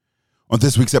On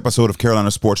this week's episode of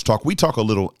Carolina Sports Talk, we talk a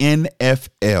little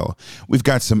NFL. We've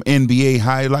got some NBA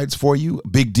highlights for you,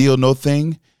 big deal, no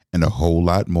thing, and a whole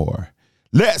lot more.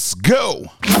 Let's go!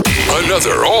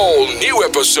 Another all-new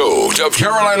episode of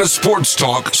Carolina Sports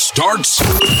Talk starts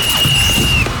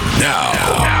now.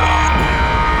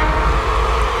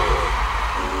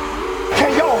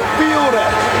 Can y'all feel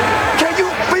that? Can you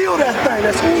feel that thing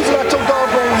that's oozing out your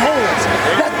doggone hands?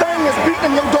 That thing is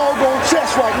beating your doggone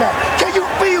chest right now. Can you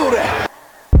feel that?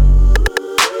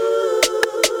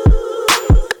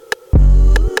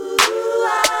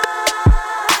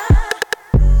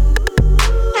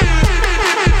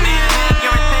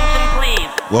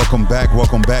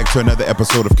 Welcome back to another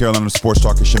episode of Carolina Sports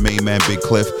Talk. It's your main man, Big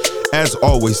Cliff. As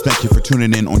always, thank you for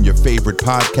tuning in on your favorite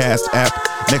podcast app.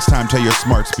 Next time, tell your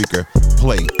smart speaker,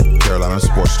 play Carolina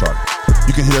Sports Talk.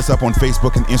 You can hit us up on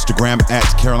Facebook and Instagram at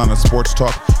Carolina Sports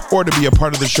Talk. Or to be a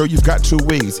part of the show, you've got two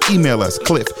ways. Email us,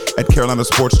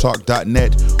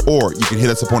 cliff@carolinasportstalk.net. Or you can hit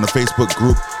us up on the Facebook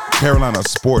group, Carolina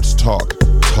Sports Talk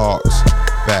Talks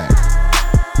Back.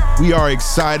 We are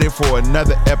excited for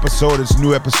another episode. It's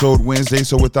New Episode Wednesday.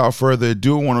 So without further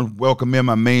ado, I want to welcome in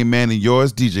my main man and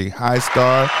yours, DJ High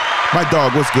Star. My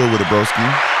dog, what's good with it, broski?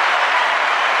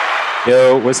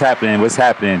 Yo, what's happening? What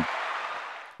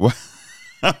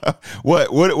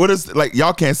is, like,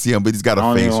 y'all can't see him, but he's got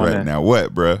a face right now.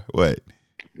 What, bro? What?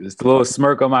 Just a little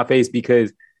smirk on my face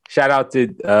because shout out to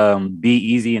Be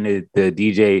Easy and the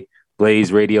DJ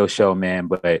Blaze radio show, man.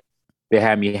 But they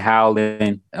had me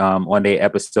howling on their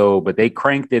episode, but they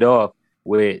cranked it off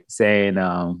with saying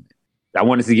I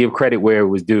wanted to give credit where it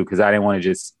was due because I didn't want to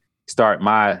just start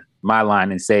my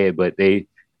line and say it, but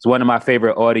it's one of my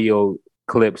favorite audio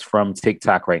clips from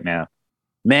TikTok right now.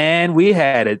 Man, we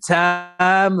had a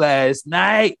time last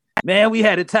night.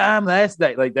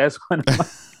 Like, that's one of my...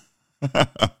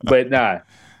 But nah,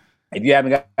 if you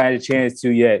haven't gotten a chance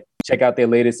to yet, check out their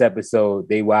latest episode.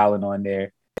 They wilding on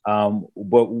there.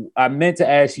 But I meant to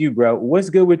ask you, bro,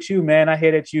 what's good with you, man? I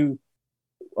hear that you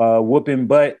whooping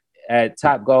butt at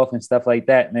Top Golf and stuff like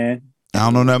that, man. I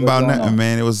don't know nothing about nothing,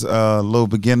 man. It was a little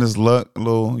beginner's luck, a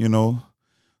little,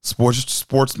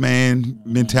 sportsman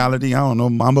mentality. I don't know,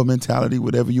 Mamba mentality,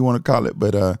 whatever you want to call it.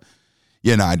 But I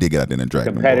did get out there and drag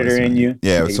competitor in you.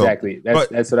 Yeah, exactly.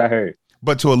 That's what I heard.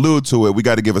 But to allude to it, we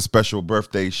got to give a special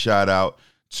birthday shout out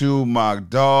to my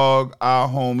dog, our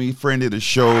homie, friend of the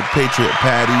show, Patriot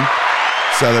Patty,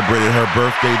 celebrated her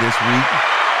birthday this week.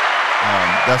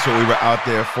 That's what we were out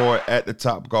there for at the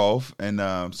Top Golf. And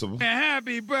so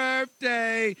happy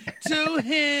birthday to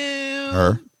him.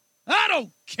 Her. I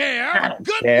don't care.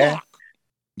 Good luck.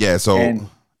 Yeah, so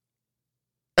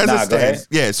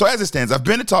as it stands, I've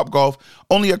been to Top Golf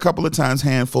only a couple of times,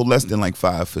 handful, less than like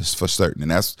 5 for certain,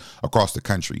 and that's across the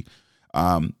country.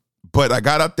 But I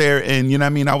got up there and,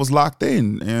 I was locked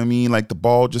in. Like the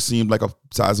ball just seemed like a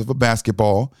size of a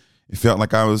basketball. It felt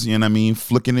like I was,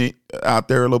 flicking it out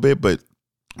there a little bit, but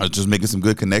I was just making some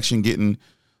good connection, getting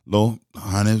little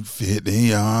 150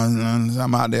 yards.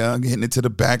 I'm out there getting it to the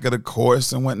back of the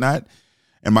course and whatnot.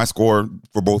 And my score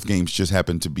for both games just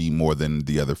happened to be more than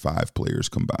the other 5 players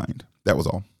combined. That was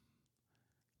all.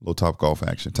 Little Top Golf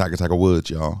action. Tiger Woods,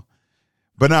 y'all.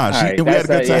 But we had a good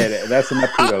time. Yeah, that's enough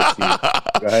kudos to you.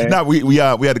 Go ahead. No, we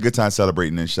had a good time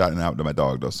celebrating and shouting out to my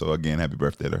dog though. So again, happy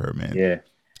birthday to her, man. Yeah.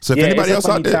 So if anybody else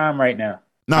out there, time right now.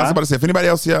 No, I was about to say, if anybody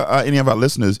else, any of our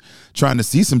listeners trying to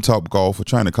see some Top Golf or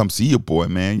trying to come see your boy,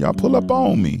 man, y'all pull up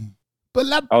on me. So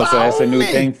that's a new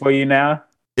thing for you now?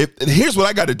 Here's what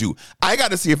I got to do. I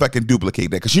got to see if I can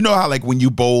duplicate that, because you know how like when you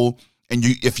bowl and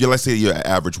let's say you're an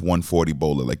average 140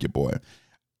 bowler like your boy.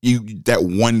 That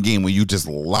one game where you just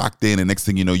locked in, and next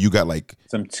thing you know, you got like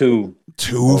some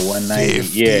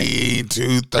 250,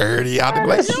 230 out there.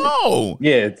 Like, yo,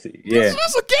 it's a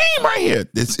game right here.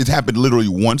 It happened literally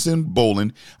once in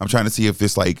bowling. I'm trying to see if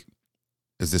this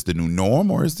is this the new norm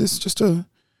or is this just a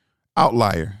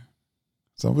outlier?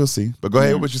 So we'll see. But go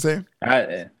ahead, what you saying?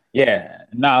 I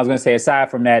was gonna say,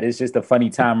 aside from that, it's just a funny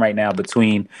time right now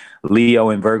between Leo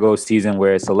and Virgo season,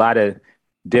 where it's a lot of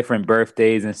different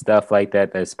birthdays and stuff like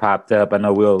that that's popped up. I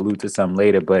know we'll allude to some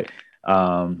later, but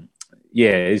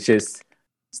it's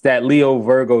that Leo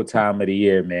Virgo time of the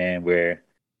year, man, where it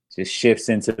just shifts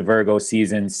into the Virgo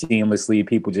season seamlessly.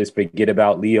 People just forget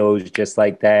about Leos just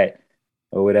like that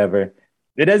or whatever.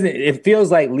 It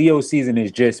feels like Leo season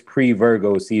is just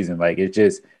pre-Virgo season. Like it's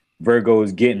just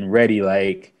Virgos getting ready,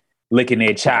 like licking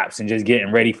their chops and just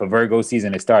getting ready for Virgo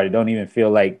season to start. It don't even feel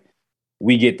like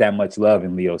we get that much love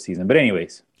in Leo season. But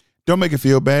anyways. Don't make it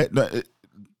feel bad.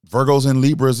 Virgos and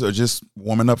Libras are just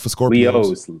warming up for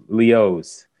Scorpios.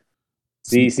 Leos.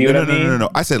 See what I mean? No.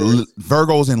 I said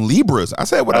Virgos and Libras. I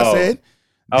said what I said.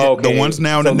 Oh, okay. The ones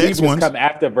now and the next Libras ones come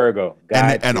after Virgo.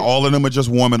 And all of them are just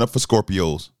warming up for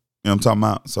Scorpios. You know what I'm talking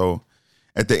about? So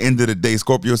at the end of the day,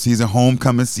 Scorpio season,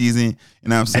 homecoming season, you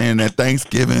know what I'm saying? That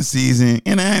Thanksgiving season,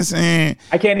 you know what I'm saying?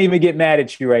 I can't even get mad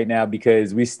at you right now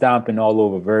because we stomping all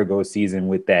over Virgo season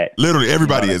with that. Literally,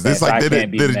 everybody is. It's like they're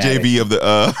the JV of the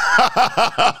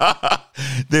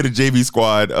they're the JV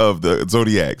squad of the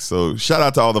Zodiac. So shout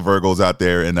out to all the Virgos out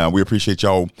there, and we appreciate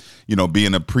y'all,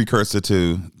 being a precursor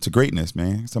to greatness,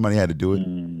 man. Somebody had to do it.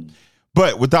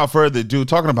 But without further ado,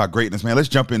 talking about greatness, man, let's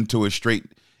jump into it straight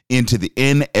into the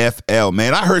NFL,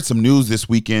 man. I heard some news this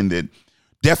weekend that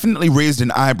definitely raised an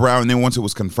eyebrow, and then once it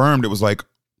was confirmed, it was like,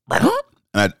 huh?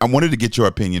 And I wanted to get your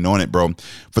opinion on it, bro.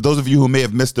 For those of you who may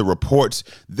have missed the reports,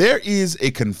 there is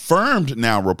a confirmed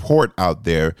now report out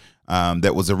there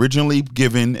that was originally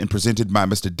given and presented by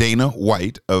Mr. Dana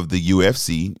White of the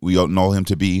UFC. We all know him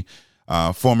to be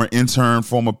former intern,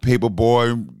 former paper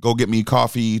boy, go get me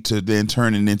coffee, to then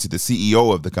turning into the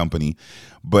CEO of the company.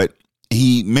 But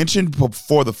he mentioned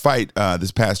before the fight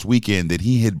this past weekend that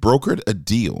he had brokered a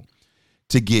deal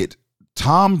to get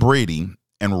Tom Brady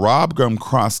and Rob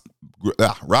Gronkowski,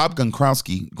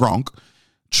 Gronk,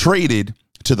 traded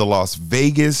to the Las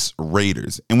Vegas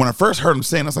Raiders. And when I first heard him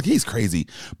saying, I was like, he's crazy.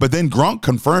 But then Gronk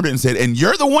confirmed it and said, and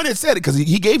you're the one that said it, because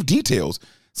he gave details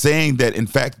saying that, in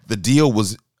fact, the deal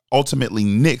was ultimately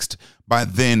nixed by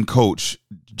then coach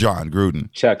Jon Gruden.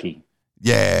 Chucky.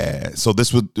 Yeah, so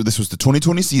this was the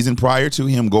 2020 season prior to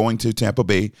him going to Tampa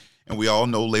Bay, and we all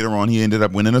know later on he ended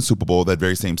up winning a Super Bowl that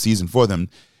very same season for them.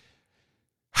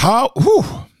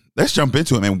 Let's jump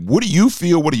into it, man. What do you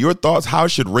feel? What are your thoughts? How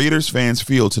should Raiders fans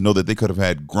feel to know that they could have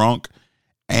had Gronk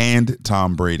and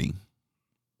Tom Brady?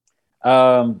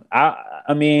 I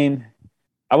mean,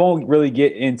 I won't really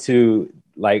get into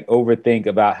overthink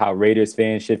about how Raiders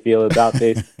fans should feel about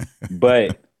this,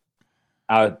 but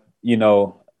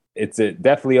it's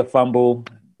definitely a fumble,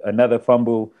 another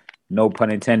fumble, no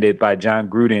pun intended, by Jon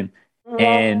Gruden.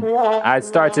 And I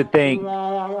start to think,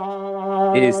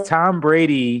 is Tom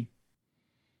Brady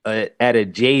at a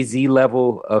Jay-Z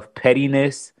level of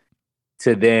pettiness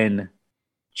to then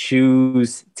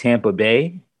choose Tampa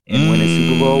Bay and win a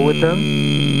Super Bowl with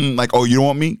them? Like, oh, you don't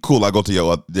want me? Cool, I'll go to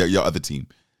your other team.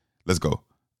 Let's go.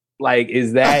 Like,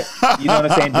 is that, you know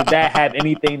what I'm saying? Did that have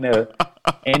any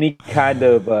kind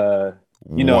of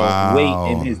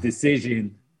weight in his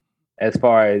decision as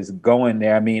far as going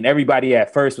there? I mean, everybody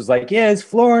at first was like, yeah, it's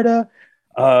Florida,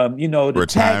 the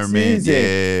retirement, taxes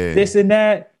and this and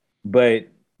that, but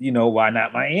why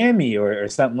not Miami or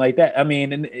something like that? I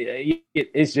mean,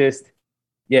 it's just,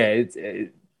 yeah,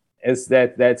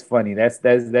 that's funny. That's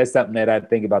something that I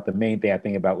think about. The main thing I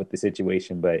think about with the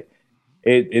situation, but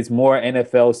it's more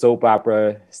NFL soap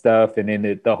opera stuff, and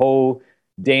then the whole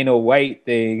Dana White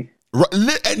thing.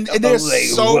 And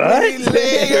there's so many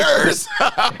layers.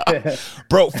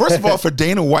 Bro, first of all, for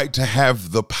Dana White to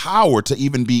have the power to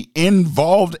even be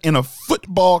involved in a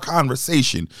football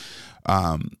conversation,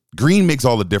 Green makes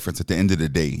all the difference at the end of the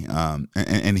day.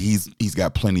 And he's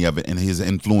got plenty of it, and his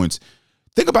influence.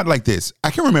 Think about it like this. I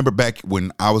can remember back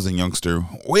when I was a youngster,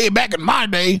 way back in my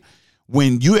day,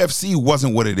 when UFC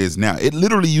wasn't what it is now. It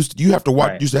literally used to have to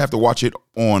watch it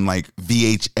on like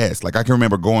VHS. Like I can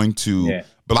remember going to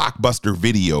Blockbuster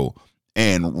Video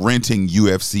and renting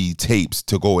UFC tapes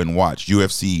to go and watch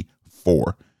UFC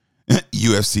 4,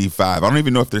 UFC 5. I don't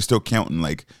even know if they're still counting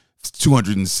like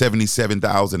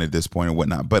 277,000 at this point or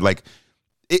whatnot. But like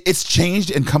it's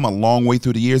changed and come a long way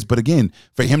through the years. But again,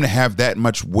 for him to have that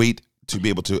much weight to be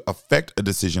able to affect a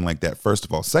decision like that, first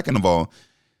of all. Second of all,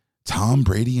 Tom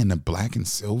Brady in the black and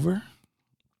silver?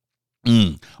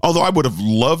 Although I would have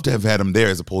loved to have had him there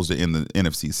as opposed to in the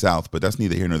NFC South, but that's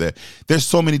neither here nor there. There's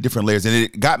so many different layers, and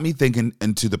it got me thinking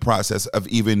into the process of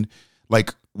even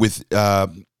like with your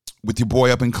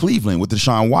boy up in Cleveland, with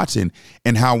Deshaun Watson,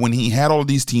 and how when he had all of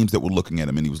these teams that were looking at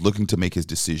him and he was looking to make his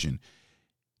decision,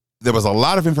 there was a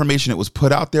lot of information that was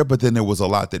put out there, but then there was a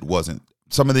lot that wasn't.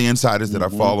 Some of the insiders that I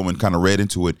follow and kind of read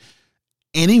into it,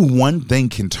 any one thing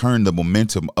can turn the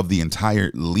momentum of the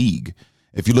entire league.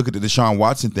 If you look at the Deshaun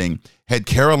Watson thing, had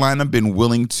Carolina been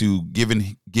willing to give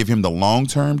him the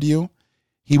long-term deal,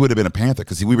 he would have been a Panther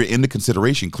because we were into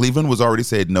consideration. Cleveland was already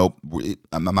said, nope,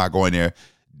 I'm not going there.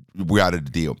 We're out of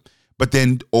the deal. But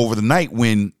then over the night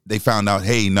when they found out,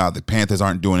 hey, no, the Panthers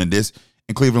aren't doing this,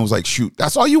 and Cleveland was like, shoot,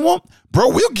 that's all you want? Bro,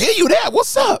 we'll give you that.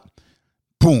 What's up?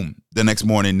 Boom. The next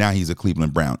morning, now he's a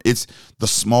Cleveland Brown. It's the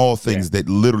small things that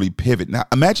literally pivot. Now,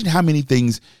 imagine how many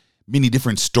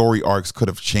different story arcs could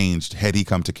have changed had he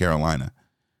come to Carolina.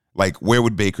 Like, where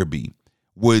would Baker be?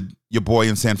 Would your boy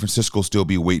in San Francisco still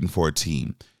be waiting for a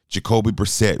team? Jacoby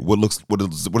Brissett, what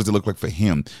does it look like for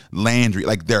him? Landry,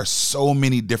 like there are so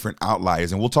many different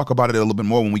outliers, and we'll talk about it a little bit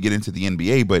more when we get into the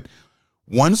NBA, but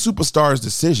one superstar's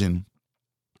decision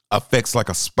affects like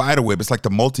a spider web. It's like the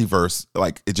multiverse.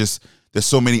 Like there's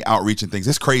so many outreach and things.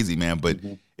 It's crazy, man, but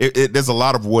there's a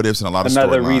lot of what ifs and a lot of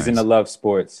another reason to love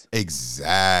sports.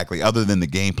 Exactly, other than the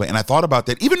gameplay. And I thought about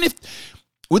that, even if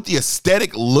with the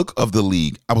aesthetic look of the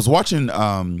league, I was watching,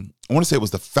 I want to say it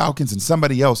was the Falcons and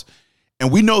somebody else, and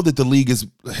we know that the league has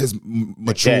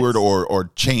matured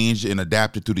or changed and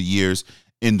adapted through the years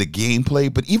in the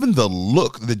gameplay, but even the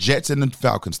look, the Jets and the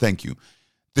Falcons, thank you.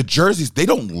 The jerseys, they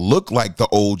don't look like the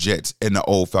old Jets and the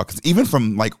old Falcons, even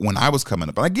from like when I was coming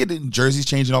up. And I get it, jerseys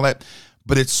changing all that,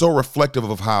 but it's so reflective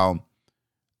of how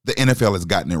the NFL has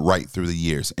gotten it right through the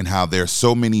years and how there's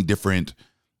so many different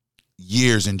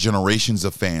years and generations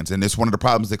of fans. And it's one of the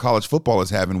problems that college football is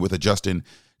having with adjusting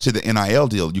to the NIL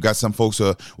deal. You got some folks who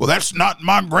are, well, that's not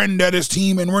my granddaddy's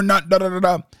team and we're not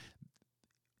da-da-da-da.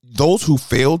 Those who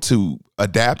fail to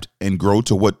adapt and grow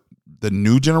to what the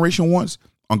new generation wants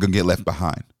are going to get left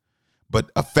behind. But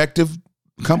effective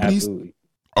companies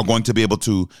are going to be able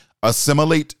to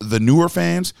assimilate the newer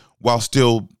fans while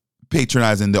still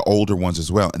patronizing the older ones as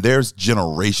well. And there's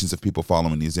generations of people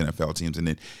following these NFL teams. And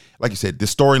then, like you said, the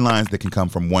storylines that can come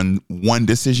from one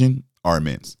decision are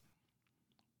immense.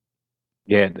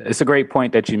 Yeah, it's a great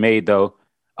point that you made, though.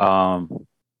 The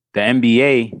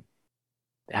NBA,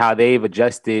 how they've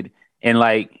adjusted, and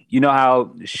like, you know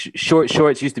how short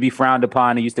shorts used to be frowned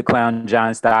upon and used to clown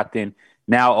John Stockton.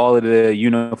 Now all of the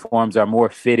uniforms are more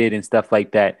fitted and stuff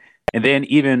like that. And then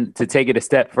even to take it a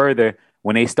step further,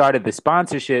 when they started the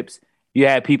sponsorships, you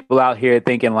had people out here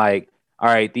thinking like, all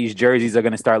right, these jerseys are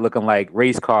going to start looking like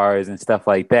race cars and stuff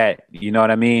like that. You know what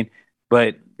I mean?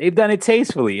 But they've done it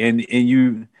tastefully. And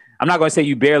I'm not going to say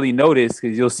you barely notice,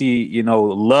 because you'll see,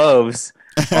 loves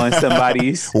on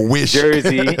somebody's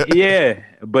jersey. Yeah.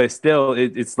 But still,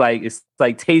 it's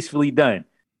like tastefully done,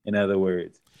 in other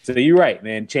words. So you're right,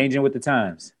 man. Changing with the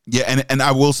times. Yeah. And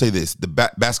I will say this, the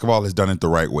basketball has done it the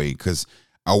right way, because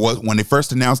when they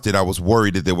first announced it, I was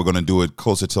worried that they were going to do it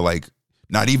closer to like,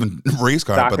 not even race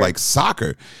car, but like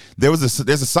soccer. There's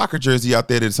a soccer jersey out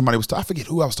there that somebody was, I forget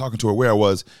who I was talking to or where I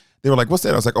was. They were like, what's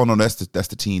that? I was like, oh no, that's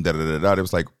the team. Da, da, da, da. It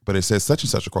was like, but it says such and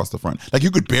such across the front. Like you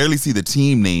could barely see the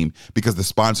team name because the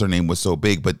sponsor name was so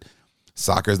big. But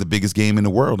soccer is the biggest game in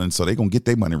the world, and so they're gonna get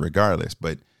their money regardless.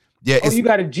 But yeah, you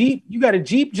got a Jeep? You got a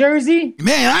Jeep jersey?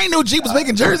 Man, I ain't know Jeep was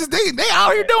making jerseys. They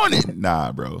out here doing it.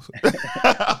 Nah, bro.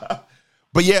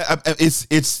 But yeah,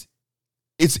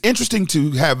 it's interesting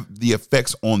to have the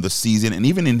effects on the season, and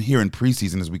even here in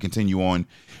preseason as we continue on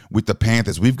with the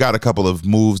Panthers. We've got a couple of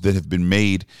moves that have been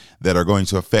made that are going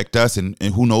to affect us, and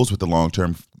who knows what the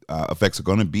long-term effects are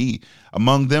going to be.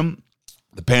 Among them,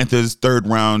 the Panthers'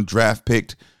 third-round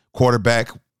draft-picked quarterback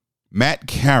Matt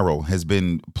Carroll has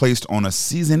been placed on a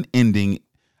season-ending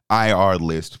IR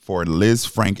list for a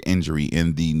Lisfranc injury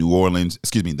in the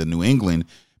New England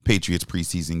Patriots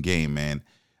preseason game, man.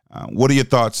 What are your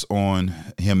thoughts on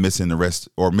him missing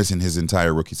his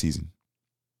entire rookie season?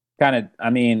 Kind of, I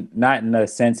mean, not in the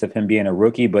sense of him being a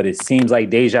rookie, but it seems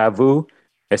like deja vu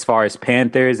as far as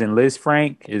Panthers and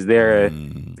Lisfranc. Is there a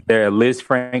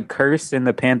Lisfranc curse in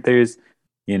the Panthers?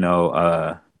 Is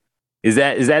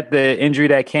that the injury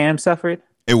that Cam suffered?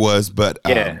 It was, but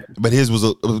his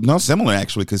was similar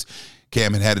actually, because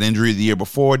Cam had an injury the year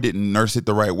before, didn't nurse it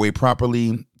the right way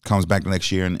properly, comes back the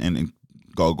next year and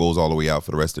goes all the way out for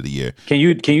the rest of the year. Can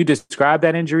you describe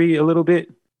that injury a little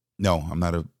bit? No, I'm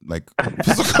not a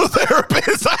physical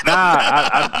therapist.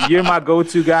 You're my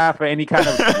go-to guy for any kind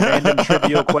of random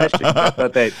trivial question.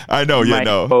 I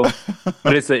know.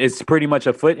 But it's pretty much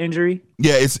a foot injury.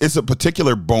 Yeah, it's a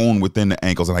particular bone within the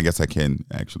ankles, and I guess I can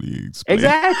actually explain.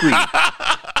 Exactly.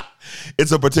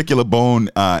 It's a particular bone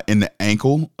in the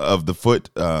ankle of the foot,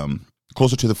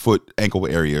 closer to the foot ankle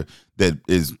area, that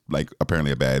is like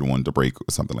apparently a bad one to break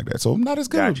or something like that. So not as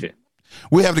good. Gotcha.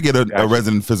 We have to get a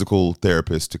resident physical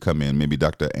therapist to come in. Maybe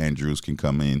Dr. Andrews can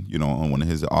come in, on one of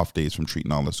his off days from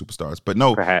treating all the superstars. But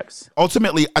no, perhaps.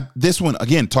 Ultimately, this one,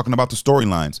 again, talking about the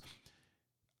storylines,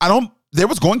 there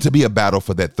was going to be a battle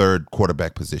for that third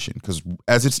quarterback position, because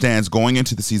as it stands going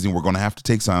into the season, we're going to have to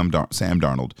take Sam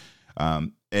Darnold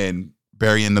and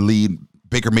bury in the lead.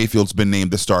 Baker Mayfield's been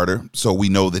named the starter, so we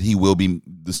know that he will be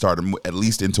the starter at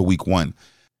least into week 1.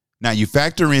 Now, you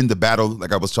factor in the battle,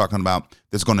 like I was talking about,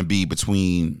 that's going to be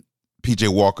between P.J.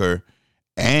 Walker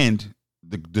and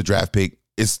the draft pick.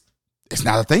 It's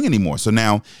not a thing anymore. So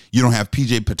now you don't have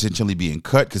P.J. potentially being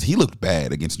cut, because he looked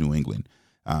bad against New England.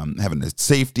 having a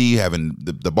safety, having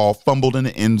the ball fumbled in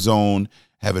the end zone,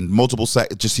 having multiple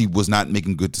sacks. Just he was not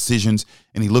making good decisions,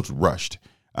 and he looked rushed.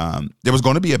 There was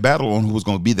going to be a battle on who was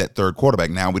going to be that third quarterback.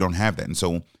 Now we don't have that, and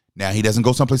so now he doesn't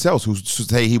go someplace else. Who's to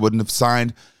say he wouldn't have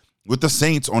signed with the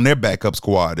Saints on their backup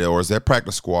squad or as their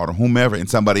practice squad or whomever, and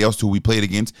somebody else who we played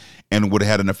against and would have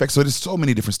had an effect. So there's so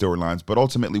many different storylines, but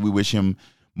ultimately we wish him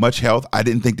much health. I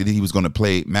didn't think that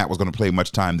Matt was going to play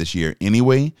much time this year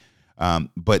anyway,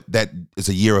 but that is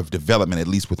a year of development, at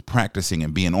least with practicing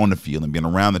and being on the field and being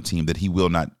around the team, that he will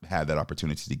not have that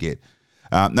opportunity to get.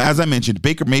 Now, as I mentioned,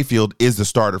 Baker Mayfield is the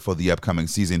starter for the upcoming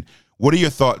season. What are your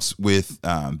thoughts with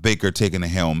Baker taking the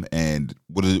helm, and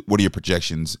what are your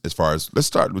projections as far as, let's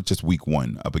start with just week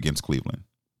 1 up against Cleveland?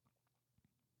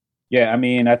 Yeah, I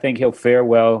mean, I think he'll fare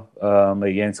well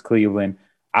against Cleveland.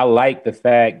 I like the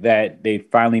fact that they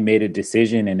finally made a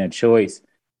decision and a choice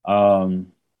on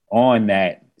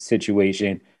that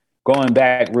situation. Going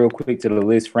back real quick to the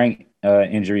Liz Frank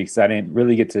injury, because I didn't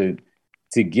really get to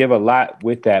give a lot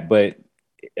with that, but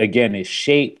again, it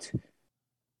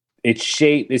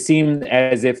seemed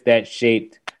as if that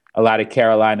shaped a lot of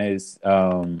Carolina's,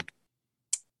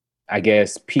 I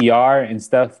guess, PR and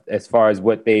stuff as far as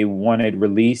what they wanted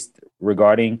released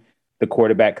regarding the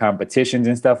quarterback competitions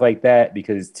and stuff like that.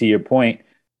 Because to your point,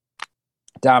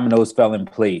 dominoes fell in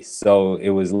place. So it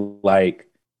was like,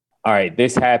 all right,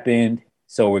 this happened.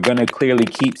 So we're going to clearly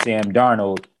keep Sam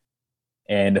Darnold.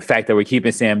 And the fact that we're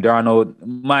keeping Sam Darnold,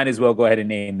 might as well go ahead and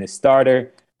name this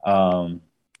starter.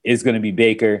 Is going to be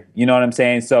Baker. You know what I'm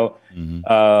saying? So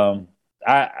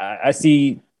I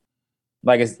see,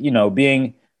 like,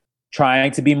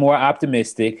 trying to be more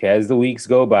optimistic as the weeks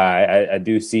go by. I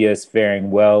do see us faring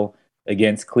well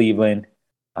against Cleveland.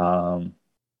 I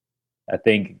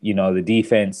think, the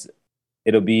defense,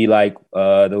 it'll be like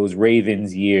those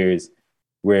Ravens years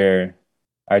where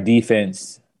our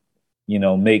defense,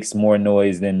 makes more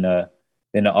noise than the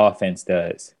offense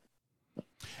does.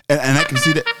 And I can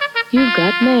see that. You've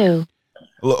got mail.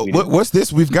 What's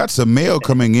this? We've got some mail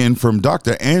coming in from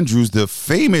Dr. Andrews, the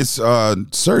famous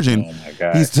surgeon. Oh my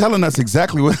God. He's telling us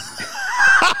exactly what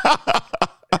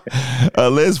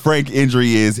Liz Frank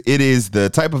injury is. It is the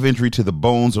type of injury to the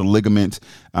bones or ligament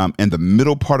and the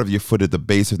middle part of your foot at the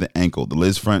base of the ankle. The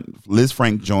Liz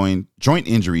Frank joint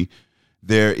injury.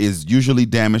 There is usually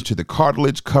damage to the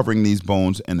cartilage covering these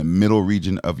bones and the middle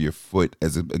region of your foot,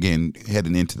 as again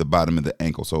heading into the bottom of the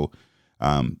ankle. So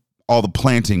all the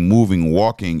planting, moving,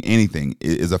 walking, anything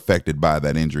is affected by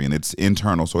that injury, and it's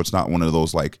internal. So it's not one of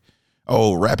those like,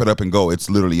 oh, wrap it up and go. It's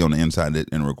literally on the inside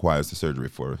and requires the surgery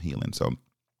for healing. So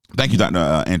thank you, Dr.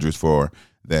 Andrews, for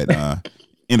that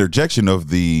interjection of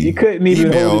the You couldn't even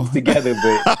email. hold it together,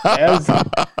 but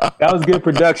that was good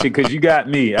production because you got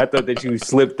me. I thought that you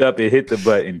slipped up and hit the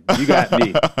button. You got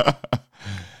me.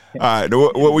 All right,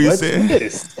 what were you saying?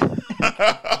 This?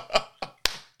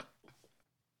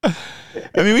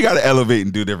 I mean, we got to elevate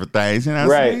and do different things. You know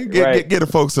what I'm saying? Right. Get the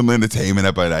folks some entertainment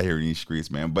up out here in these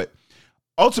streets, man. But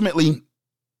ultimately,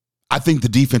 I think the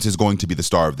defense is going to be the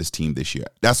star of this team this year.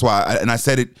 That's why, and I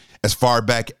said it as far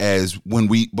back as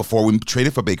before we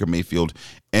traded for Baker Mayfield,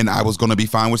 and I was going to be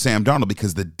fine with Sam Darnold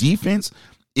because the defense,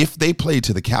 if they play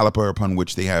to the caliber upon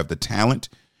which they have the talent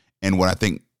and what I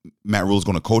think Matt Rhule is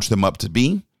going to coach them up to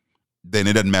be, then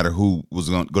it doesn't matter who was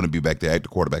going to be back there at the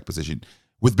quarterback position.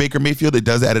 With Baker Mayfield, it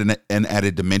does add an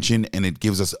added dimension, and it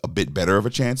gives us a bit better of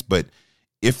a chance. But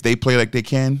if they play like they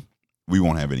can, we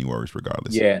won't have any worries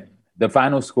regardless. Yeah. The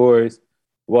final score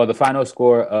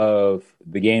of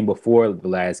the game before the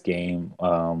last game,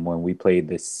 when we played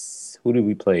this, who did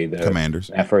we play? The Commanders.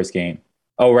 That first game.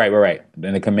 Oh, right.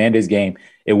 In the Commanders game,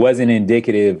 it wasn't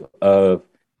indicative of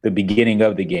the beginning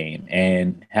of the game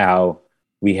and how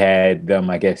we had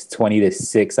them, I guess,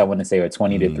 20-6, I want to say, or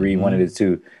 20-3, one of the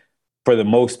two, for the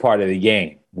most part of the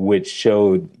game, which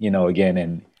showed, again,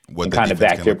 and kind of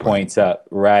backed their points up,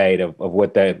 right, of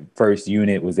what that first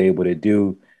unit was able to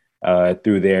do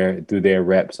through their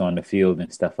reps on the field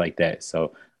and stuff like that.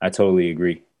 So I totally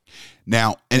agree.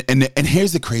 Now, and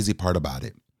here's the crazy part about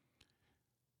it.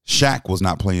 Shaq was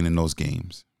not playing in those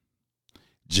games.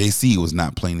 JC was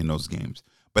not playing in those games.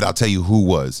 But I'll tell you who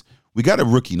was. We got a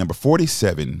rookie, number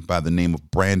 47, by the name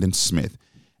of Brandon Smith.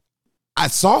 I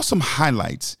saw some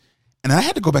highlights, and I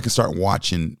had to go back and start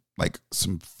watching like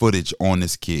some footage on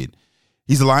this kid.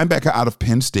 He's a linebacker out of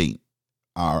Penn State.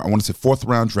 I want to say 4th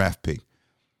round draft pick.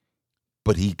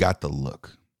 But he got the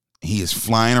look. He is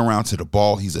flying around to the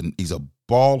ball. He's a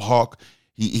ball hawk.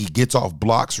 He gets off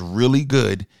blocks really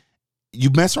good. You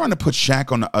mess around and put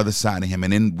Shaq on the other side of him,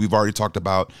 and then we've already talked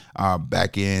about our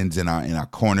back ends and our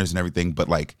corners and everything. But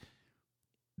like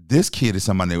this kid is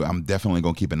somebody that I'm definitely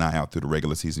going to keep an eye out through the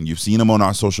regular season. You've seen him on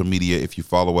our social media if you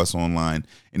follow us online.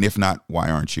 And if not, why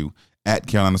aren't you? At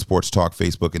Carolina Sports Talk,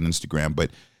 Facebook and Instagram.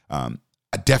 But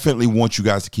I definitely want you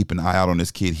guys to keep an eye out on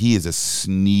this kid. He is a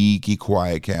sneaky,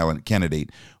 quiet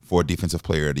candidate for Defensive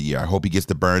Player of the Year. I hope he gets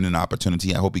the burn and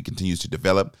opportunity. I hope he continues to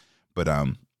develop. But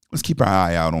let's keep our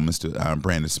eye out on Mr.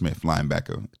 Brandon Smith,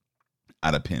 linebacker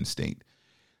out of Penn State.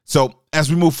 So as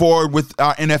we move forward with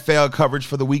our NFL coverage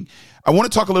for the week, I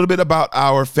want to talk a little bit about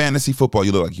our fantasy football.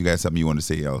 You look like you got something you want to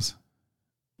say else.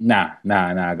 Nah.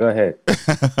 Go ahead.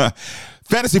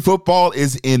 Fantasy football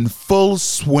is in full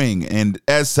swing, and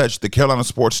as such, the Carolina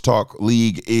Sports Talk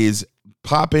League is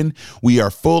popping. We are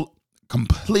full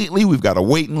completely. We've got a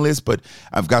waiting list, but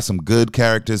I've got some good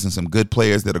characters and some good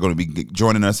players that are going to be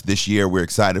joining us this year. We're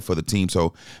excited for the team,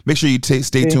 so make sure you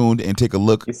stay tuned and take a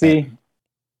look. You see?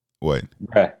 What?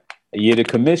 Bruh, you're the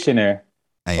commissioner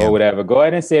or whatever. Go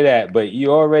ahead and say that, but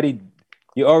you're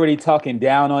already talking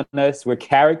down on us. We're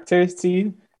characters to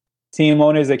you. Team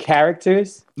owners are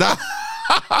characters.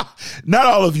 Not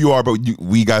all of you are, but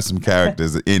we got some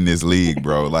characters in this league,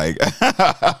 bro. Like,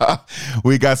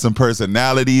 we got some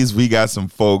personalities. We got some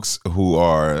folks who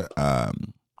are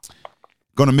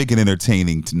going to make it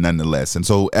entertaining nonetheless. And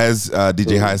so, as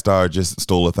DJ Highstar just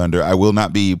stole a thunder, I will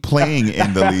not be playing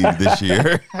in the league this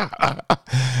year.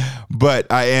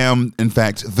 But I am, in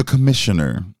fact, the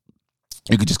commissioner.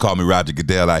 You could just call me Roger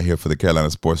Goodell out here for the Carolina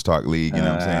Sports Talk League. You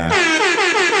know what I'm saying?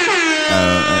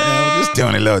 Just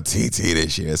doing a little TT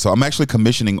this year. So I'm actually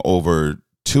commissioning over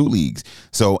 2 leagues.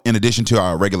 So in addition to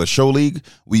our regular show league,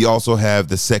 we also have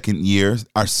the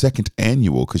our second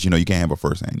annual, because you can't have a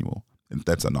first annual.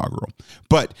 That's inaugural.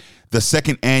 But the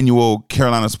second annual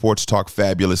Carolina Sports Talk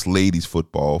Fabulous Ladies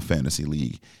Football Fantasy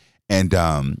League. And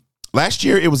last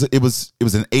year it was an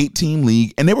 8-team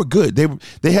league, and they were good.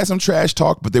 They had some trash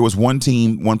talk, but there was one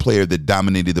player that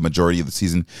dominated the majority of the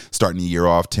season, starting the year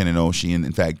off 10-0. She,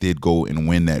 in fact, did go and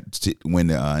win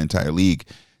the entire league.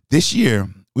 This year,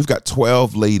 we've got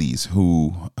 12 ladies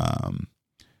who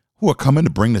are coming to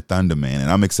bring the thunder, man,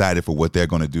 and I'm excited for what they're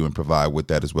going to do and provide with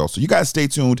that as well. So you guys stay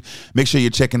tuned. Make sure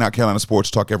you're checking out Carolina Sports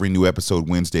Talk every new episode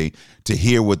Wednesday to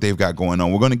hear what they've got going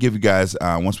on. We're going to give you guys,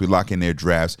 once we lock in their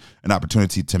drafts, an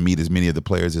opportunity to meet as many of the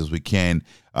players as we can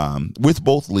with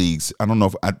both leagues. I don't know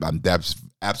if I'm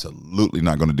absolutely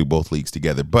not going to do both leagues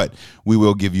together, but we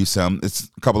will give you some.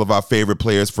 It's a couple of our favorite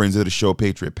players, friends of the show,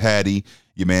 Patriot Patty,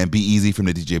 your man Be Easy from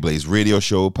the DJ Blaze Radio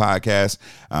Show podcast.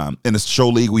 In the show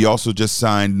league, we also just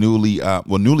signed newly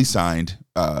signed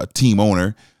team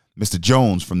owner, Mr.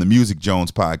 Jones from the Music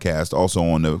Jones podcast, also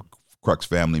on the Crux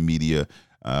Family Media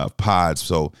pods.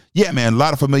 So yeah, man, a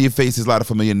lot of familiar faces, a lot of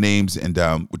familiar names, and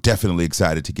we're definitely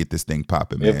excited to get this thing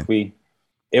popping, man.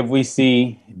 If we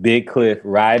see Big Cliff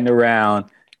riding around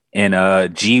in a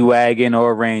G-Wagon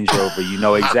or a Range Rover, you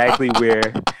know exactly where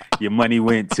your money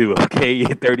went to, okay? Your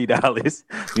 $30.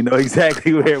 You know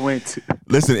exactly where it went to.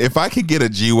 Listen, if I could get a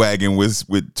G-Wagon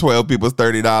with 12 people's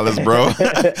 $30, bro,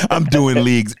 I'm doing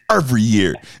leagues every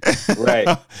year.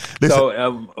 Right.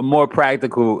 So a more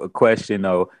practical question,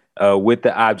 though, with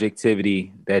the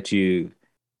objectivity that you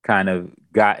kind of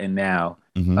gotten now,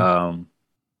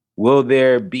 will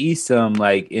there be some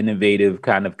like innovative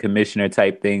kind of commissioner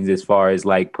type things as far as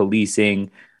like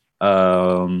policing,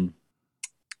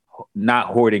 not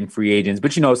hoarding free agents,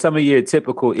 but some of your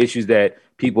typical issues that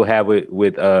people have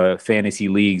with fantasy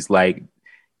leagues, like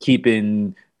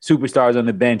keeping superstars on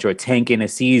the bench or tanking a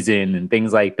season and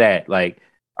things like that? Like,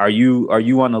 are you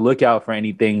on the lookout for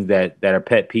any things that are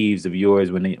pet peeves of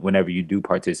yours whenever you do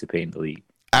participate in the league?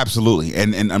 Absolutely,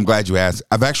 and I'm glad you asked.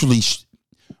 I've actually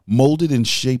molded and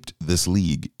shaped this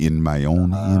league in my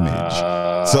own image,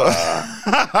 so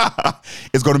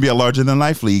it's going to be a larger than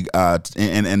life league,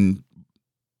 and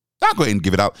I'll go ahead and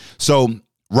give it out. So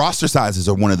roster sizes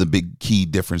are one of the big key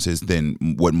differences than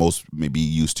what most may be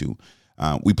used to.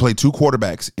 We play 2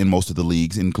 quarterbacks in most of the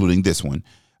leagues, including this one.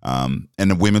 And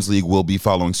the women's league will be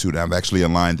following suit. I've actually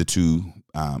aligned the 2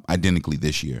 identically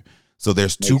this year. So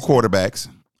there's 2 quarterbacks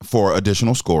for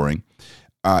additional scoring.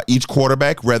 Each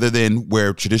quarterback, rather than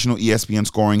where traditional ESPN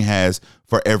scoring has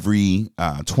for every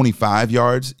 25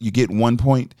 yards, you get 1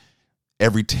 point.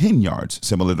 Every 10 yards,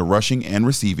 similar to rushing and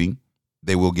receiving,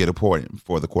 they will get a point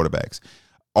for the quarterbacks.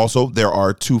 Also, there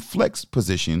are 2 flex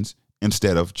positions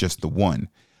instead of just the 1.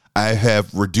 I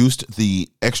have reduced the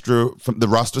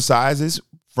roster sizes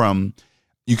from,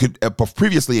 you could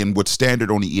previously, in what's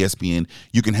standard on the ESPN,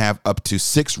 you can have up to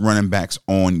 6 running backs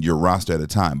on your roster at a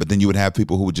time. But then you would have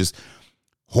people who would just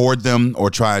hoard them or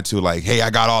try to like, hey,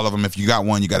 I got all of them. If you got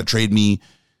one, you got to trade me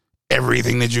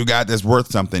everything that you got that's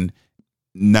worth something.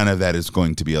 none of that is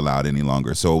going to be allowed any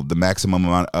longer. So the maximum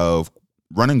amount of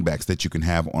running backs that you can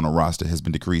have on a roster has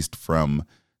been decreased from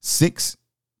 6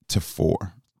 to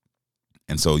 4.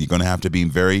 And so you're going to have to be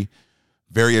very,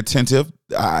 very attentive.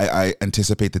 I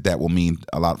anticipate that will mean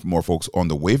a lot more folks on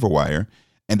the waiver wire.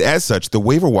 And as such, the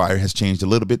waiver wire has changed a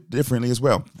little bit differently as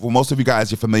well. For most of you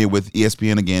guys, you're familiar with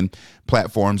ESPN, again,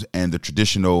 platforms and the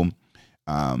traditional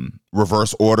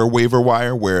reverse order waiver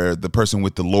wire, where the person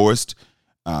with the lowest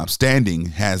standing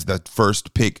has the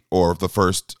first pick or the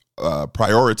first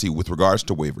priority with regards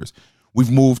to waivers.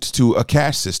 We've moved to a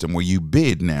cash system where you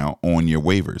bid now on your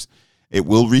waivers. It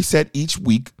will reset each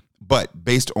week, but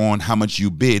based on how much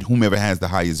you bid, whomever has the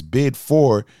highest bid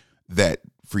for that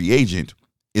free agent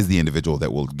is the individual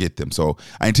that will get them. So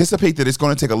I anticipate that it's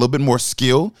going to take a little bit more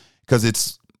skill,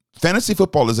 because fantasy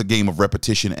football is a game of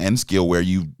repetition and skill where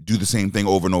you do the same thing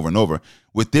over and over and over.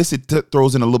 With this, it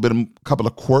throws in a couple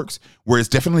of quirks where it's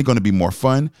definitely going to be more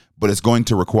fun, but it's going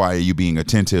to require you being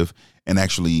attentive and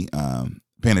actually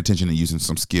paying attention and using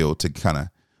some skill to kind of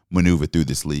maneuver through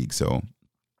this league. So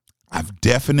I've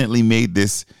definitely made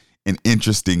this an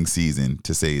interesting season,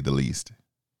 to say the least.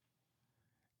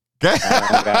 I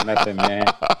don't got nothing, man.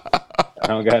 I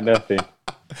don't got nothing.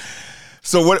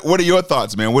 So what are your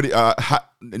thoughts, man?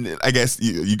 I guess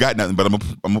you got nothing, but I'm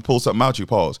gonna pull something out. You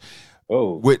pause.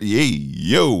 Oh,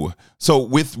 So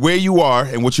with where you are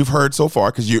and what you've heard so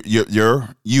far, because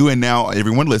you and now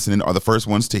everyone listening are the first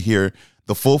ones to hear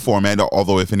the full format.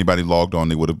 Although if anybody logged on,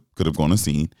 they could have gone and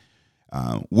seen.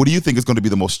 What do you think is going to be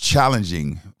the most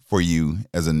challenging for you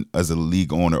as a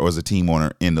league owner or as a team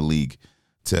owner in the league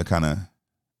to kind of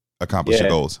accomplish your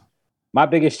goals? My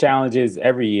biggest challenge is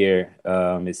every year,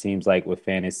 it seems like with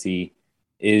fantasy,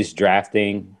 is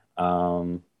drafting.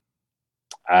 I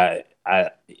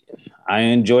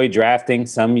enjoy drafting.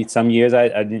 Some years I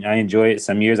enjoy it.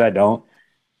 Some years I don't.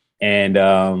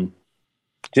 And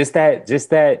just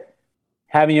that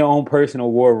having your own personal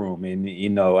war room. And,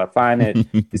 I find that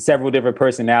there's several different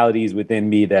personalities within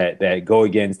me that go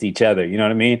against each other. You know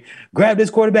what I mean? Grab this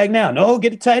quarterback now. No,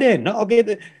 get the tight end. No, get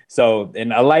the. So,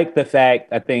 and I like the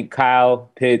fact, I think Kyle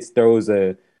Pitts throws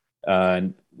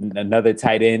another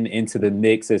tight end into the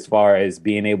mix as far as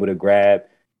being able to grab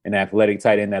an athletic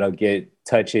tight end that'll get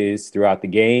touches throughout the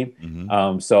game.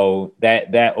 Mm-hmm. So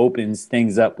that opens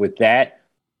things up with that.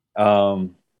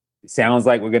 Sounds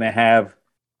like we're going to have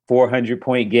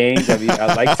 400-point games. I mean,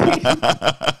 I like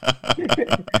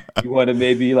to. You want to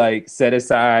maybe like set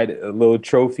aside a little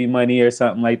trophy money or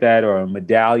something like that, or a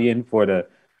medallion for the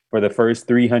first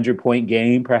 300-point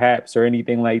game, perhaps, or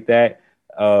anything like that.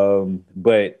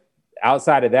 But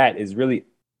outside of that is really,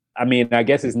 I mean, I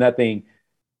guess it's nothing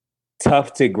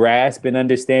tough to grasp and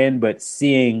understand, but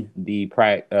seeing in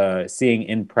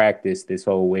practice this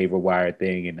whole waiver wire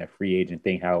thing and the free agent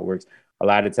thing, how it works, a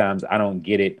lot of times I don't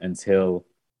get it until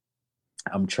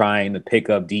I'm trying to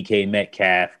pick up DK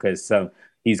Metcalf because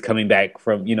he's coming back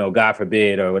from, God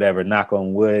forbid or whatever, knock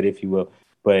on wood, if you will,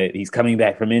 but he's coming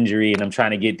back from injury and I'm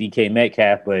trying to get DK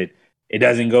Metcalf, but it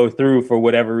doesn't go through for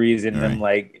whatever reason. Right. And I'm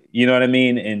like, you know what I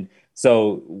mean? And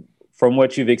so from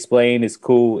what you've explained, it's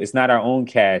cool. It's not our own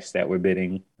cash that we're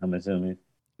bidding, I'm assuming.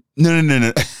 No.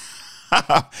 Right.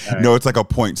 No, it's like a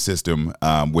point system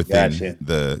within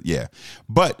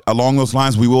But along those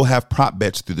lines, we will have prop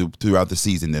bets throughout the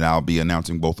season that I'll be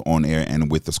announcing both on air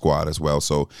and with the squad as well.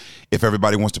 So if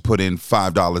everybody wants to put in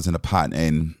 $5 in a pot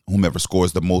and whomever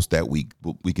scores the most that week,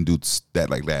 we can do that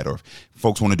like that. Or if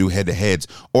folks want to do head-to-heads,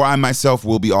 or I myself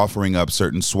will be offering up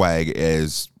certain swag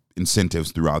as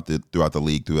incentives throughout the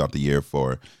league, throughout the year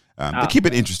for to keep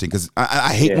it interesting. Because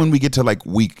I hate when we get to like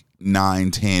week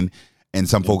 9, 10, and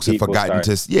some folks have forgot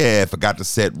to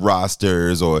set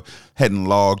rosters or hadn't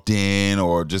logged in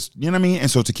or just, you know what I mean? And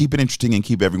so to keep it interesting and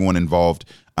keep everyone involved,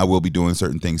 I will be doing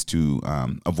certain things to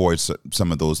avoid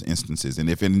some of those instances. And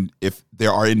if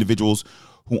there are individuals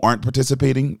who aren't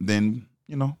participating, then,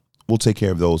 we'll take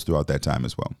care of those throughout that time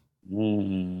as well.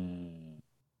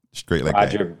 Straight like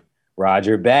that.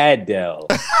 Roger Baddell.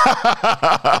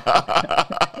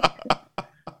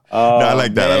 No, I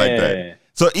like that. Man. I like that.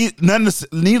 So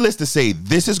needless to say,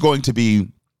 this is going to be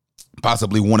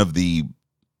possibly one of the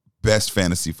best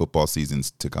fantasy football seasons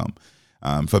to come.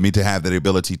 For me to have that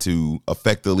ability to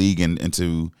affect the league and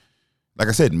to, like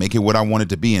I said, make it what I want it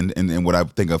to be and what I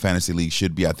think a fantasy league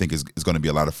should be, I think is going to be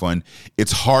a lot of fun.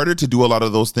 It's harder to do a lot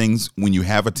of those things when you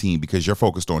have a team because you're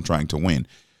focused on trying to win.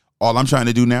 All I'm trying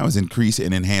to do now is increase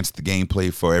and enhance the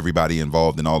gameplay for everybody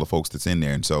involved and all the folks that's in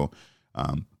there. And so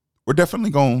we're definitely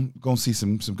going to see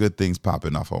some good things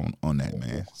popping off on that,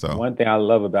 man. So one thing I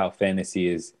love about fantasy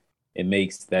is it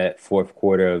makes that fourth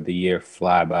quarter of the year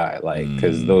fly by. Like,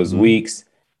 because those weeks,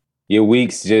 your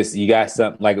weeks just, you got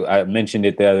something, like I mentioned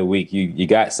it the other week, you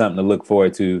got something to look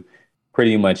forward to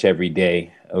pretty much every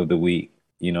day of the week.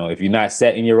 You know, if you're not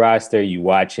setting your roster, you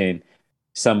watching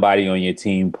somebody on your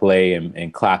team play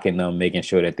and clocking them, making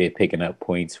sure that they're picking up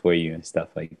points for you and stuff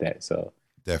like that. So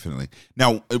definitely.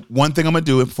 Now, one thing I'm going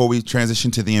to do before we transition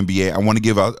to the NBA, I want to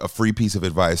give out a free piece of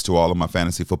advice to all of my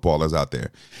fantasy footballers out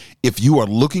there. If you are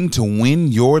looking to win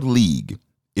your league,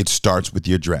 it starts with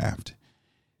your draft.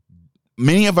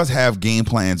 Many of us have game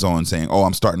plans on saying, oh,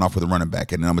 I'm starting off with a running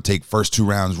back, and then I'm going to take first 2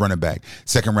 rounds running back.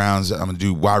 Second rounds, I'm going to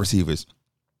do wide receivers.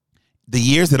 The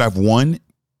years that I've won,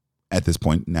 at this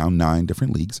point, now 9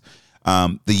 different leagues,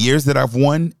 the years that I've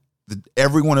won,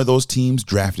 every one of those teams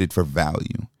drafted for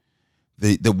value.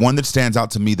 The one that stands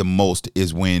out to me the most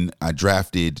is when I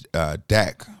drafted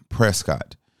Dak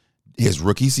Prescott, his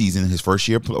rookie season, his first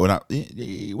year.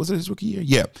 Was it his rookie year?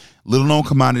 Yeah. Little known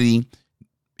commodity.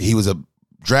 He was a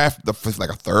draft, like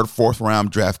a 3rd, 4th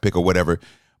round draft pick or whatever.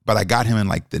 But I got him in